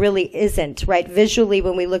tell, there really isn't, right? Visually,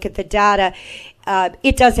 when we look at the data,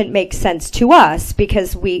 it doesn't make sense to us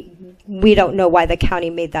because we don't know why the county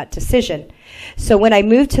made that decision. So when I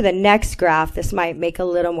move to the next graph, this might make a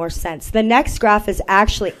little more sense. The next graph is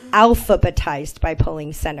actually alphabetized by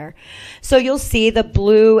polling center. So you'll see the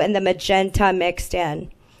blue and the magenta mixed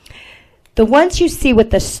in. The ones you see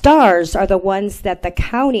with the stars are the ones that the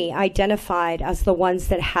county identified as the ones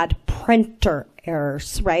that had printer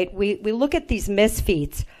errors, right? We look at these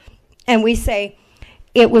misfeeds and we say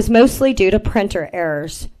it was mostly due to printer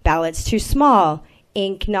errors, ballots too small,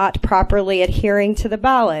 ink not properly adhering to the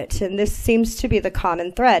ballot, and this seems to be the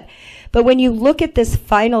common thread. But when you look at this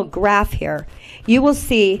final graph here, you will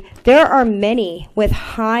see there are many with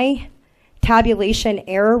high tabulation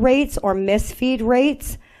error rates or misfeed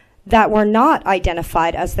rates that were not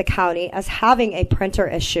identified as the county as having a printer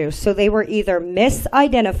issue. So they were either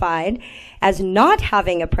misidentified as not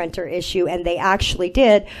having a printer issue, and they actually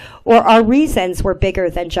did, or our reasons were bigger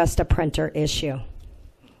than just a printer issue.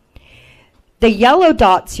 The yellow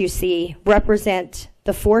dots you see represent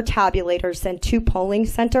the 4 tabulators and 2 polling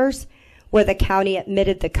centers where the county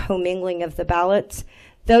admitted the commingling of the ballots.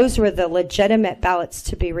 Those were the legitimate ballots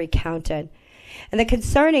to be recounted. And the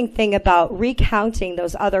concerning thing about recounting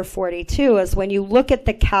those other 42 is when you look at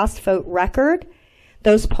the cast vote record,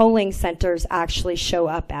 those polling centers actually show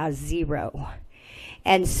up as 0.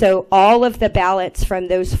 And so all of the ballots from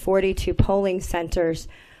those 42 polling centers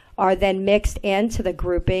are then mixed into the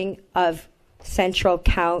grouping of central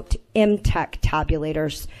count MTEC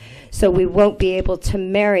tabulators. So we won't be able to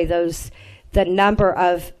marry the number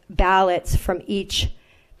of ballots from each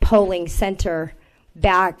polling center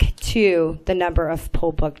back to the number of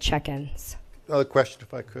poll book check-ins. Another question,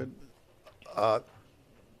 if I could.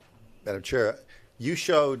 Madam Chair, you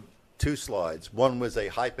showed 2 slides. One was a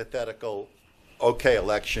hypothetical okay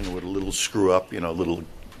election with a little screw up, little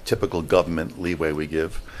typical government leeway we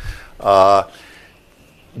give.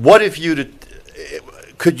 What if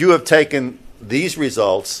could you have taken these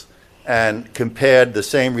results and compared the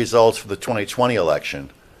same results for the 2020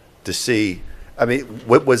 election to see,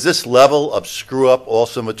 was this level of screw up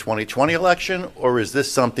also in the 2020 election, or is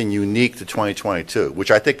this something unique to 2022, which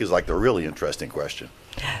I think is like the really interesting question?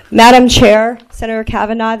 Madam Chair, Senator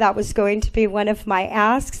Kavanaugh, that was going to be one of my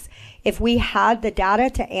asks. If we had the data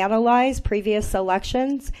to analyze previous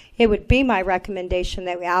elections, it would be my recommendation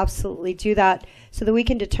that we absolutely do that so that we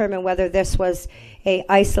can determine whether this was a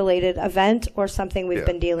isolated event or something we've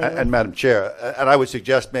been dealing with. And Madam Chair, and I would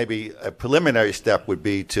suggest maybe a preliminary step would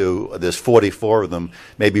be to, there's 44 of them,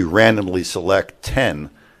 maybe randomly select 10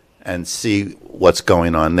 and see what's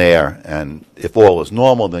going on there. And if all is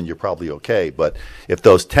normal, then you're probably okay. But if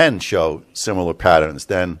those 10 show similar patterns,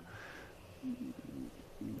 then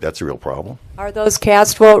that's a real problem. Are those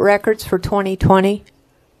cast vote records for 2020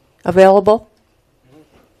 available?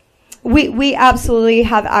 We absolutely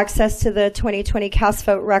have access to the 2020 cast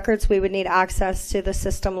vote records. We would need access to the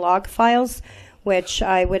system log files, which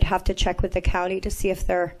I would have to check with the county to see if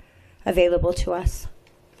they're available to us.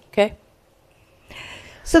 Okay.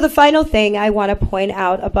 So the final thing I want to point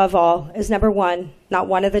out above all is, number one, not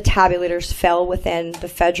one of the tabulators fell within the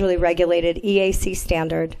federally regulated EAC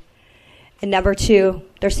standard. And number two,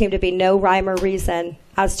 there seemed to be no rhyme or reason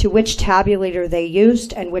as to which tabulator they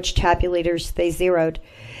used and which tabulators they zeroed.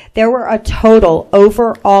 There were a total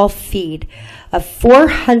overall feed of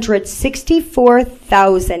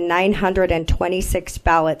 464,926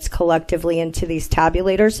 ballots collectively into these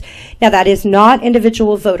tabulators. Now, that is not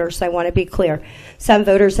individual voters, I want to be clear. Some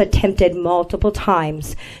voters attempted multiple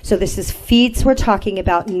times. So this is feeds we're talking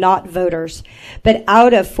about, not voters. But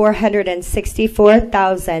out of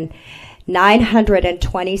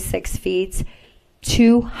 464,926 feeds,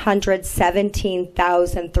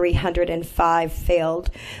 217,305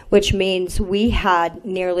 failed, which means we had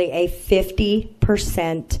nearly a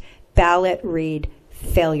 50% ballot read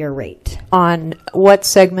failure rate. On what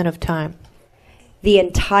segment of time? The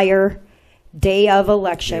entire day of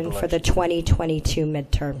election for the 2022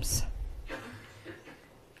 midterms.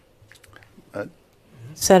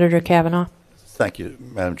 Senator Kavanaugh. Thank you,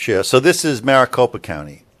 Madam Chair. So this is Maricopa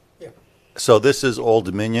County. Yeah. So this is Old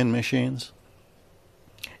Dominion machines?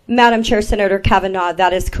 Madam Chair, Senator Kavanaugh,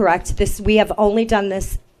 that is correct. We have only done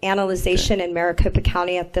this analyzation in Maricopa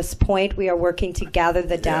County at this point. We are working to gather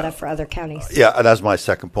the data for other counties. Yeah, and that's my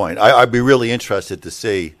second point. I'd be really interested to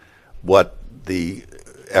see what the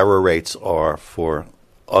error rates are for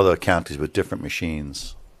other counties with different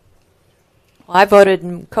machines. Well, I voted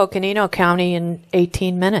in Coconino County in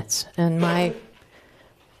 18 minutes, and my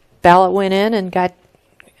ballot went in and got,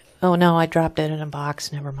 oh no, I dropped it in a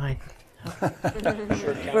box, never mind.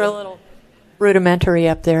 We're a little rudimentary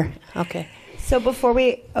up there. Okay. So before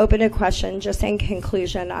we open a question, just in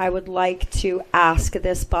conclusion, I would like to ask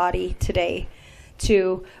this body today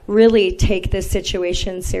to really take this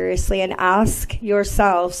situation seriously and ask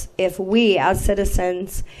yourselves if we as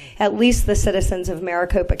citizens, at least the citizens of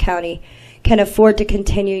Maricopa County, can afford to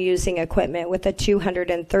continue using equipment with a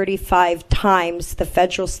 235 times the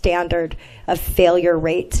federal standard of failure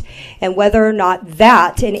rate, and whether or not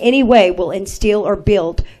that in any way will instill or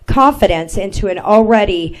build confidence into an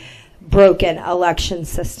already broken election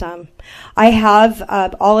system. I have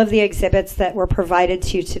all of the exhibits that were provided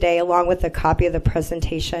to you today, along with a copy of the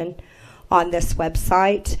presentation on this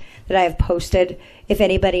website that I have posted if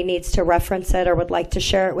anybody needs to reference it or would like to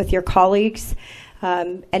share it with your colleagues.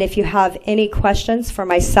 And if you have any questions for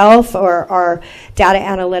myself or our data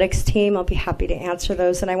analytics team, I'll be happy to answer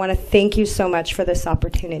those. And I want to thank you so much for this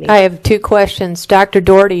opportunity. I have two questions. Dr.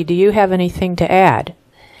 Doherty, do you have anything to add?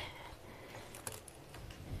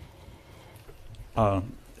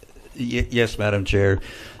 Yes, Madam Chair.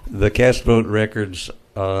 The cast vote records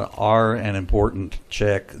are an important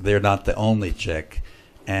check. They're not the only check.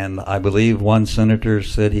 And I believe one senator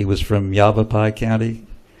said he was from Yavapai County.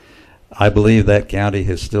 I believe that county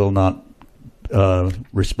has still not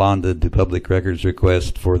responded to public records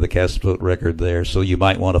request for the cast vote record there. So you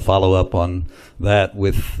might want to follow up on that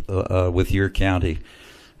with your county.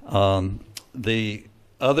 The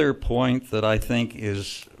other point that I think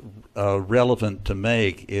is relevant to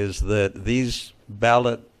make is that these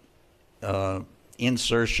ballot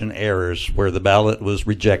insertion errors where the ballot was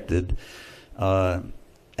rejected,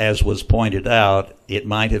 as was pointed out, it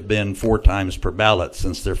might have been 4 times per ballot,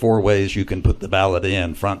 since there are 4 ways you can put the ballot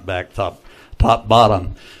in: front, back, top,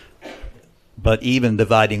 bottom. But even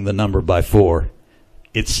dividing the number by 4,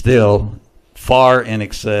 it's still far in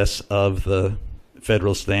excess of the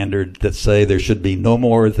federal standard that say there should be no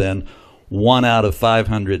more than 1 out of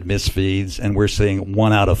 500 misfeeds, and we're seeing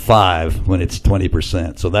 1 out of 5 when it's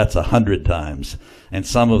 20%. So that's 100 times, and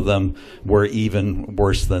some of them were even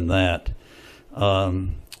worse than that.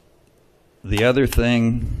 The other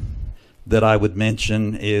thing that I would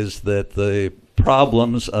mention is that the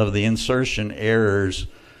problems of the insertion errors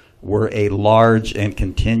were a large and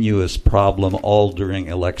continuous problem all during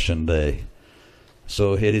Election Day.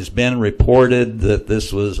 So it has been reported that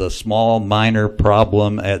this was a small, minor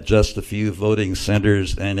problem at just a few voting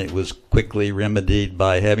centers, and it was quickly remedied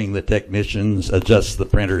by having the technicians adjust the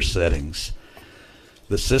printer settings.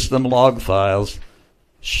 The system log files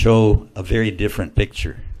show a very different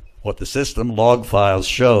picture. What the system log files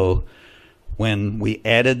show, when we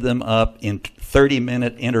added them up in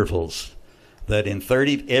 30-minute intervals, that in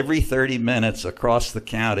every 30 minutes across the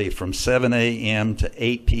county from 7 a.m. to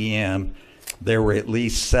 8 p.m., there were at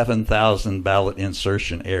least 7,000 ballot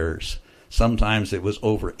insertion errors. Sometimes it was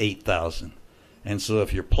over 8,000. And so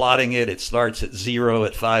if you're plotting it, it starts at 0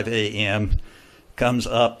 at 5 a.m., comes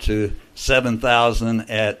up to 7,000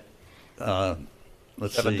 at,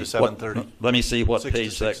 let's 7 see. to 7:30. Let me see what 6 to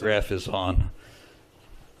page that 6. graph is on,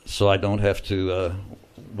 so I don't have to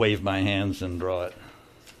wave my hands and draw it.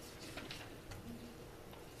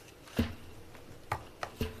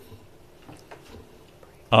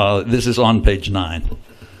 This is on page 9.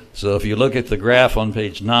 So if you look at the graph on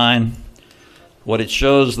page 9, what it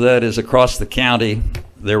shows that is across the county,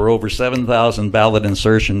 there were over 7,000 ballot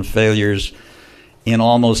insertion failures in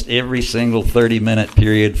almost every single 30-minute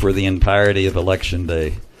period for the entirety of Election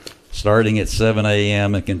Day, starting at 7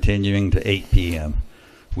 a.m. and continuing to 8 p.m.,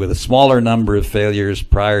 with a smaller number of failures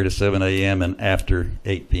prior to 7 a.m. and after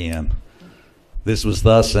 8 p.m. This was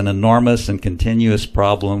thus an enormous and continuous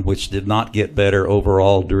problem which did not get better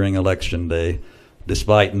overall during Election Day,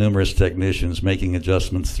 despite numerous technicians making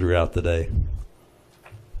adjustments throughout the day.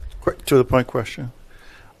 To the point question.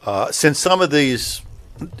 Since some of these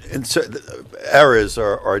errors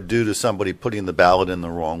are due to somebody putting the ballot in the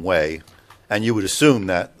wrong way, and you would assume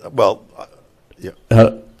that, well,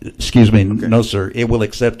 yeah. Excuse me, okay. No, sir. It will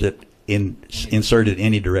accept it inserted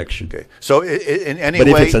any direction. Okay. So in any way. But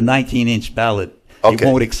if if it's a 19-inch ballot, okay, it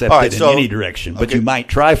won't accept it in any direction. But okay, you might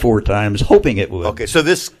try 4 times, hoping it would. Okay. So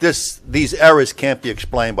these errors can't be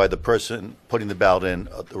explained by the person putting the ballot in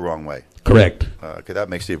the wrong way. Correct. Okay, that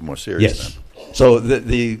makes it even more serious. Yes. Then. So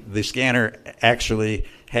the scanner actually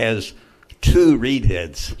has 2 read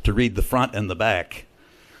heads to read the front and the back.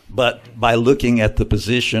 But by looking at the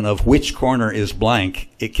position of which corner is blank,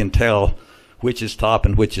 it can tell which is top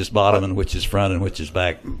and which is bottom and which is front and which is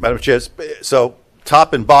back. Madam Chair, so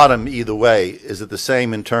top and bottom either way, is it the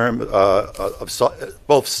same in terms of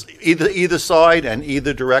both either side and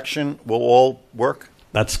either direction will all work?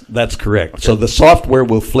 That's correct. Okay. So the software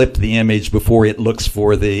will flip the image before it looks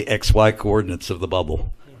for the XY coordinates of the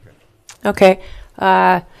bubble. Okay.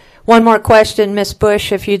 One more question, Ms.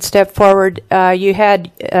 Busch, if you'd step forward.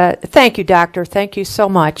 Thank you, Doctor. Thank you so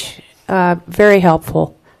much. Very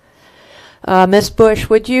helpful. Ms. Busch,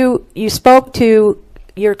 you spoke to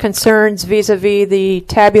your concerns vis-a-vis the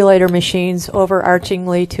tabulator machines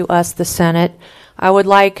overarchingly to us, the Senate. I would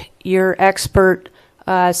like your expert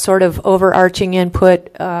sort of overarching input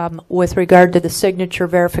with regard to the signature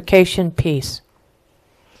verification piece.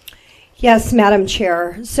 Yes, Madam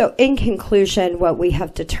Chair. So in conclusion, what we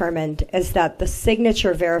have determined is that the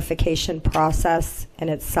signature verification process in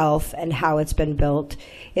itself and how it's been built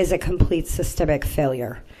is a complete systemic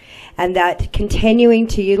failure. And that continuing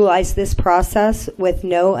to utilize this process with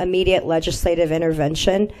no immediate legislative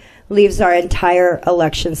intervention leaves our entire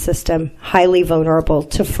election system highly vulnerable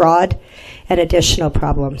to fraud and additional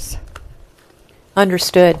problems.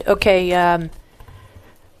 Understood. Okay,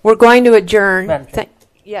 we're going to adjourn.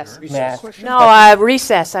 Yes.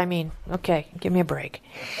 Recess, I mean. Okay, give me a break.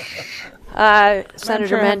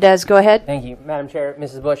 Senator Mendez, go ahead. Thank you. Madam Chair,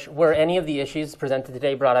 Mrs. Busch, were any of the issues presented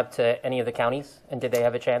today brought up to any of the counties, and did they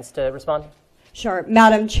have a chance to respond? Sure.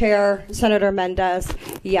 Madam Chair, Senator Mendez,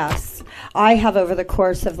 yes. I have, over the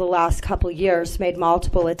course of the last couple years, made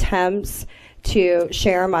multiple attempts to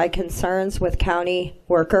share my concerns with county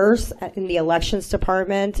workers in the Elections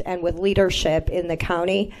Department and with leadership in the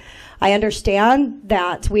county. I understand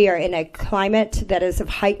that we are in a climate that is of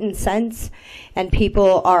heightened sense and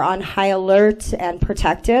people are on high alert and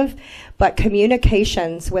protective, but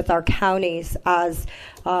communications with our counties as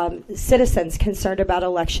citizens concerned about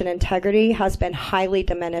election integrity has been highly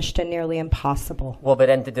diminished and nearly impossible. Well, but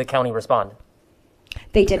then did the county respond?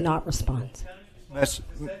 They did not respond. We're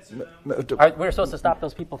supposed to stop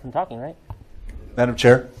those people from talking, right? Madam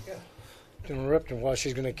Chair? Interrupt her while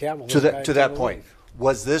she's going to camel. To that point,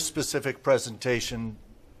 was this specific presentation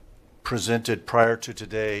presented prior to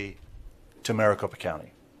today to Maricopa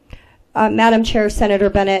County? Madam Chair, Senator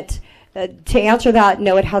Bennett, to answer that,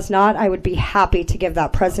 no, it has not. I would be happy to give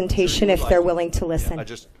that presentation if they're willing to listen.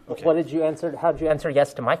 Yeah, okay. What did you answer? How did you answer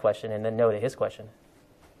yes to my question and then no to his question?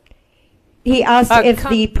 He asked if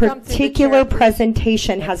the particular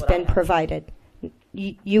presentation has been provided.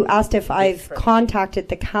 You asked if I've contacted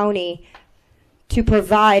the county to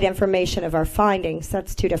provide information of our findings.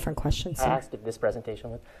 That's two different questions. I asked if this presentation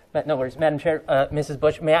was. No worries. Madam Chair, Mrs.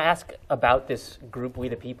 Busch, may I ask about this group, We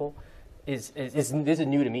the People? This is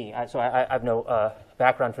new to me, so I have no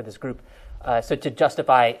background for this group. So to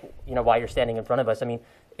justify, why you're standing in front of us, I mean,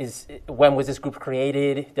 when was this group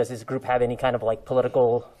created? Does this group have any kind of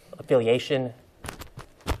political affiliation?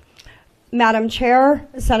 Madam Chair,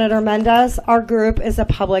 Senator Mendez, our group is a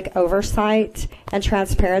public oversight and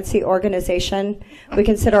transparency organization. We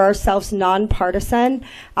consider ourselves nonpartisan,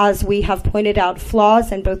 as we have pointed out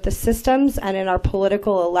flaws in both the systems and in our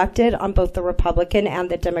political elected on both the Republican and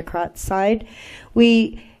the Democrat side.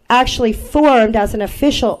 We actually formed as an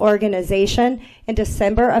official organization in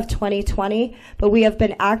December of 2020, but we have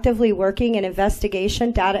been actively working in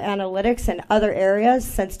investigation, data analytics, and other areas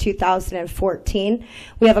since 2014.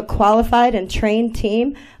 We have a qualified and trained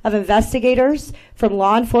team of investigators from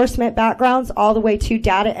law enforcement backgrounds all the way to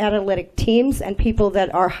data analytic teams and people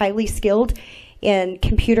that are highly skilled in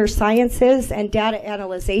computer sciences and data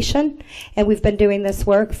analyzation, and we've been doing this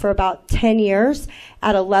work for about 10 years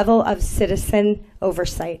at a level of citizen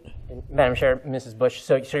oversight. Madam Chair, Mrs. Busch,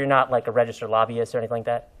 so you're not like a registered lobbyist or anything like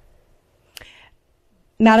that?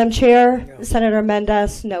 Madam Chair, Senator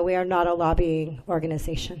Mendez, no, we are not a lobbying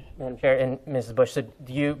organization. Madam Chair and Mrs. Busch, so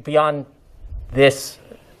do you, beyond this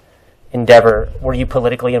endeavor, were you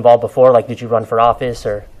politically involved before? Like, did you run for office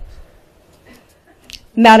or?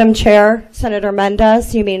 Madam Chair, Senator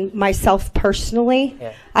Mendez, you mean myself personally?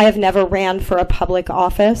 Yeah. I have never ran for a public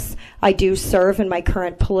office. I do serve in my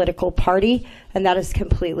current political party, and that is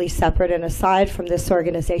completely separate and aside from this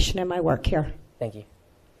organization and my work here. Thank you.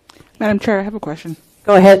 Madam Chair, I have a question.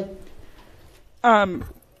 Go ahead.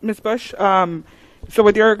 Ms. Busch, so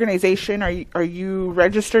with your organization, are you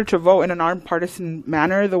registered to vote in a nonpartisan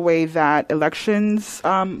manner the way that elections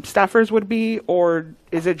staffers would be, or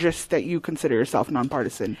is it just that you consider yourself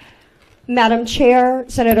nonpartisan? Madam Chair,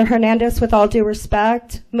 Senator Hernandez, with all due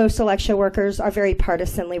respect, most election workers are very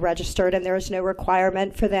partisanly registered, and there is no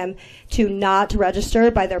requirement for them to not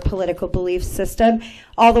register by their political belief system,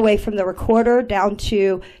 all the way from the recorder down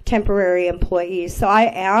to temporary employees. So I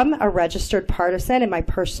am a registered partisan in my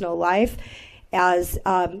personal life, as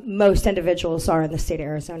most individuals are in the state of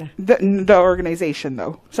Arizona. The organization,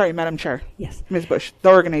 though. Sorry, Madam Chair. Yes. Ms. Busch, the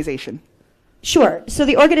organization. Sure. So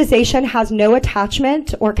the organization has no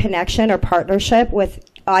attachment or connection or partnership with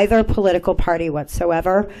either political party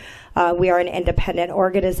whatsoever. We are an independent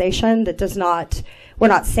organization that we're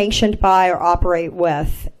not sanctioned by or operate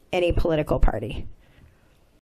with any political party.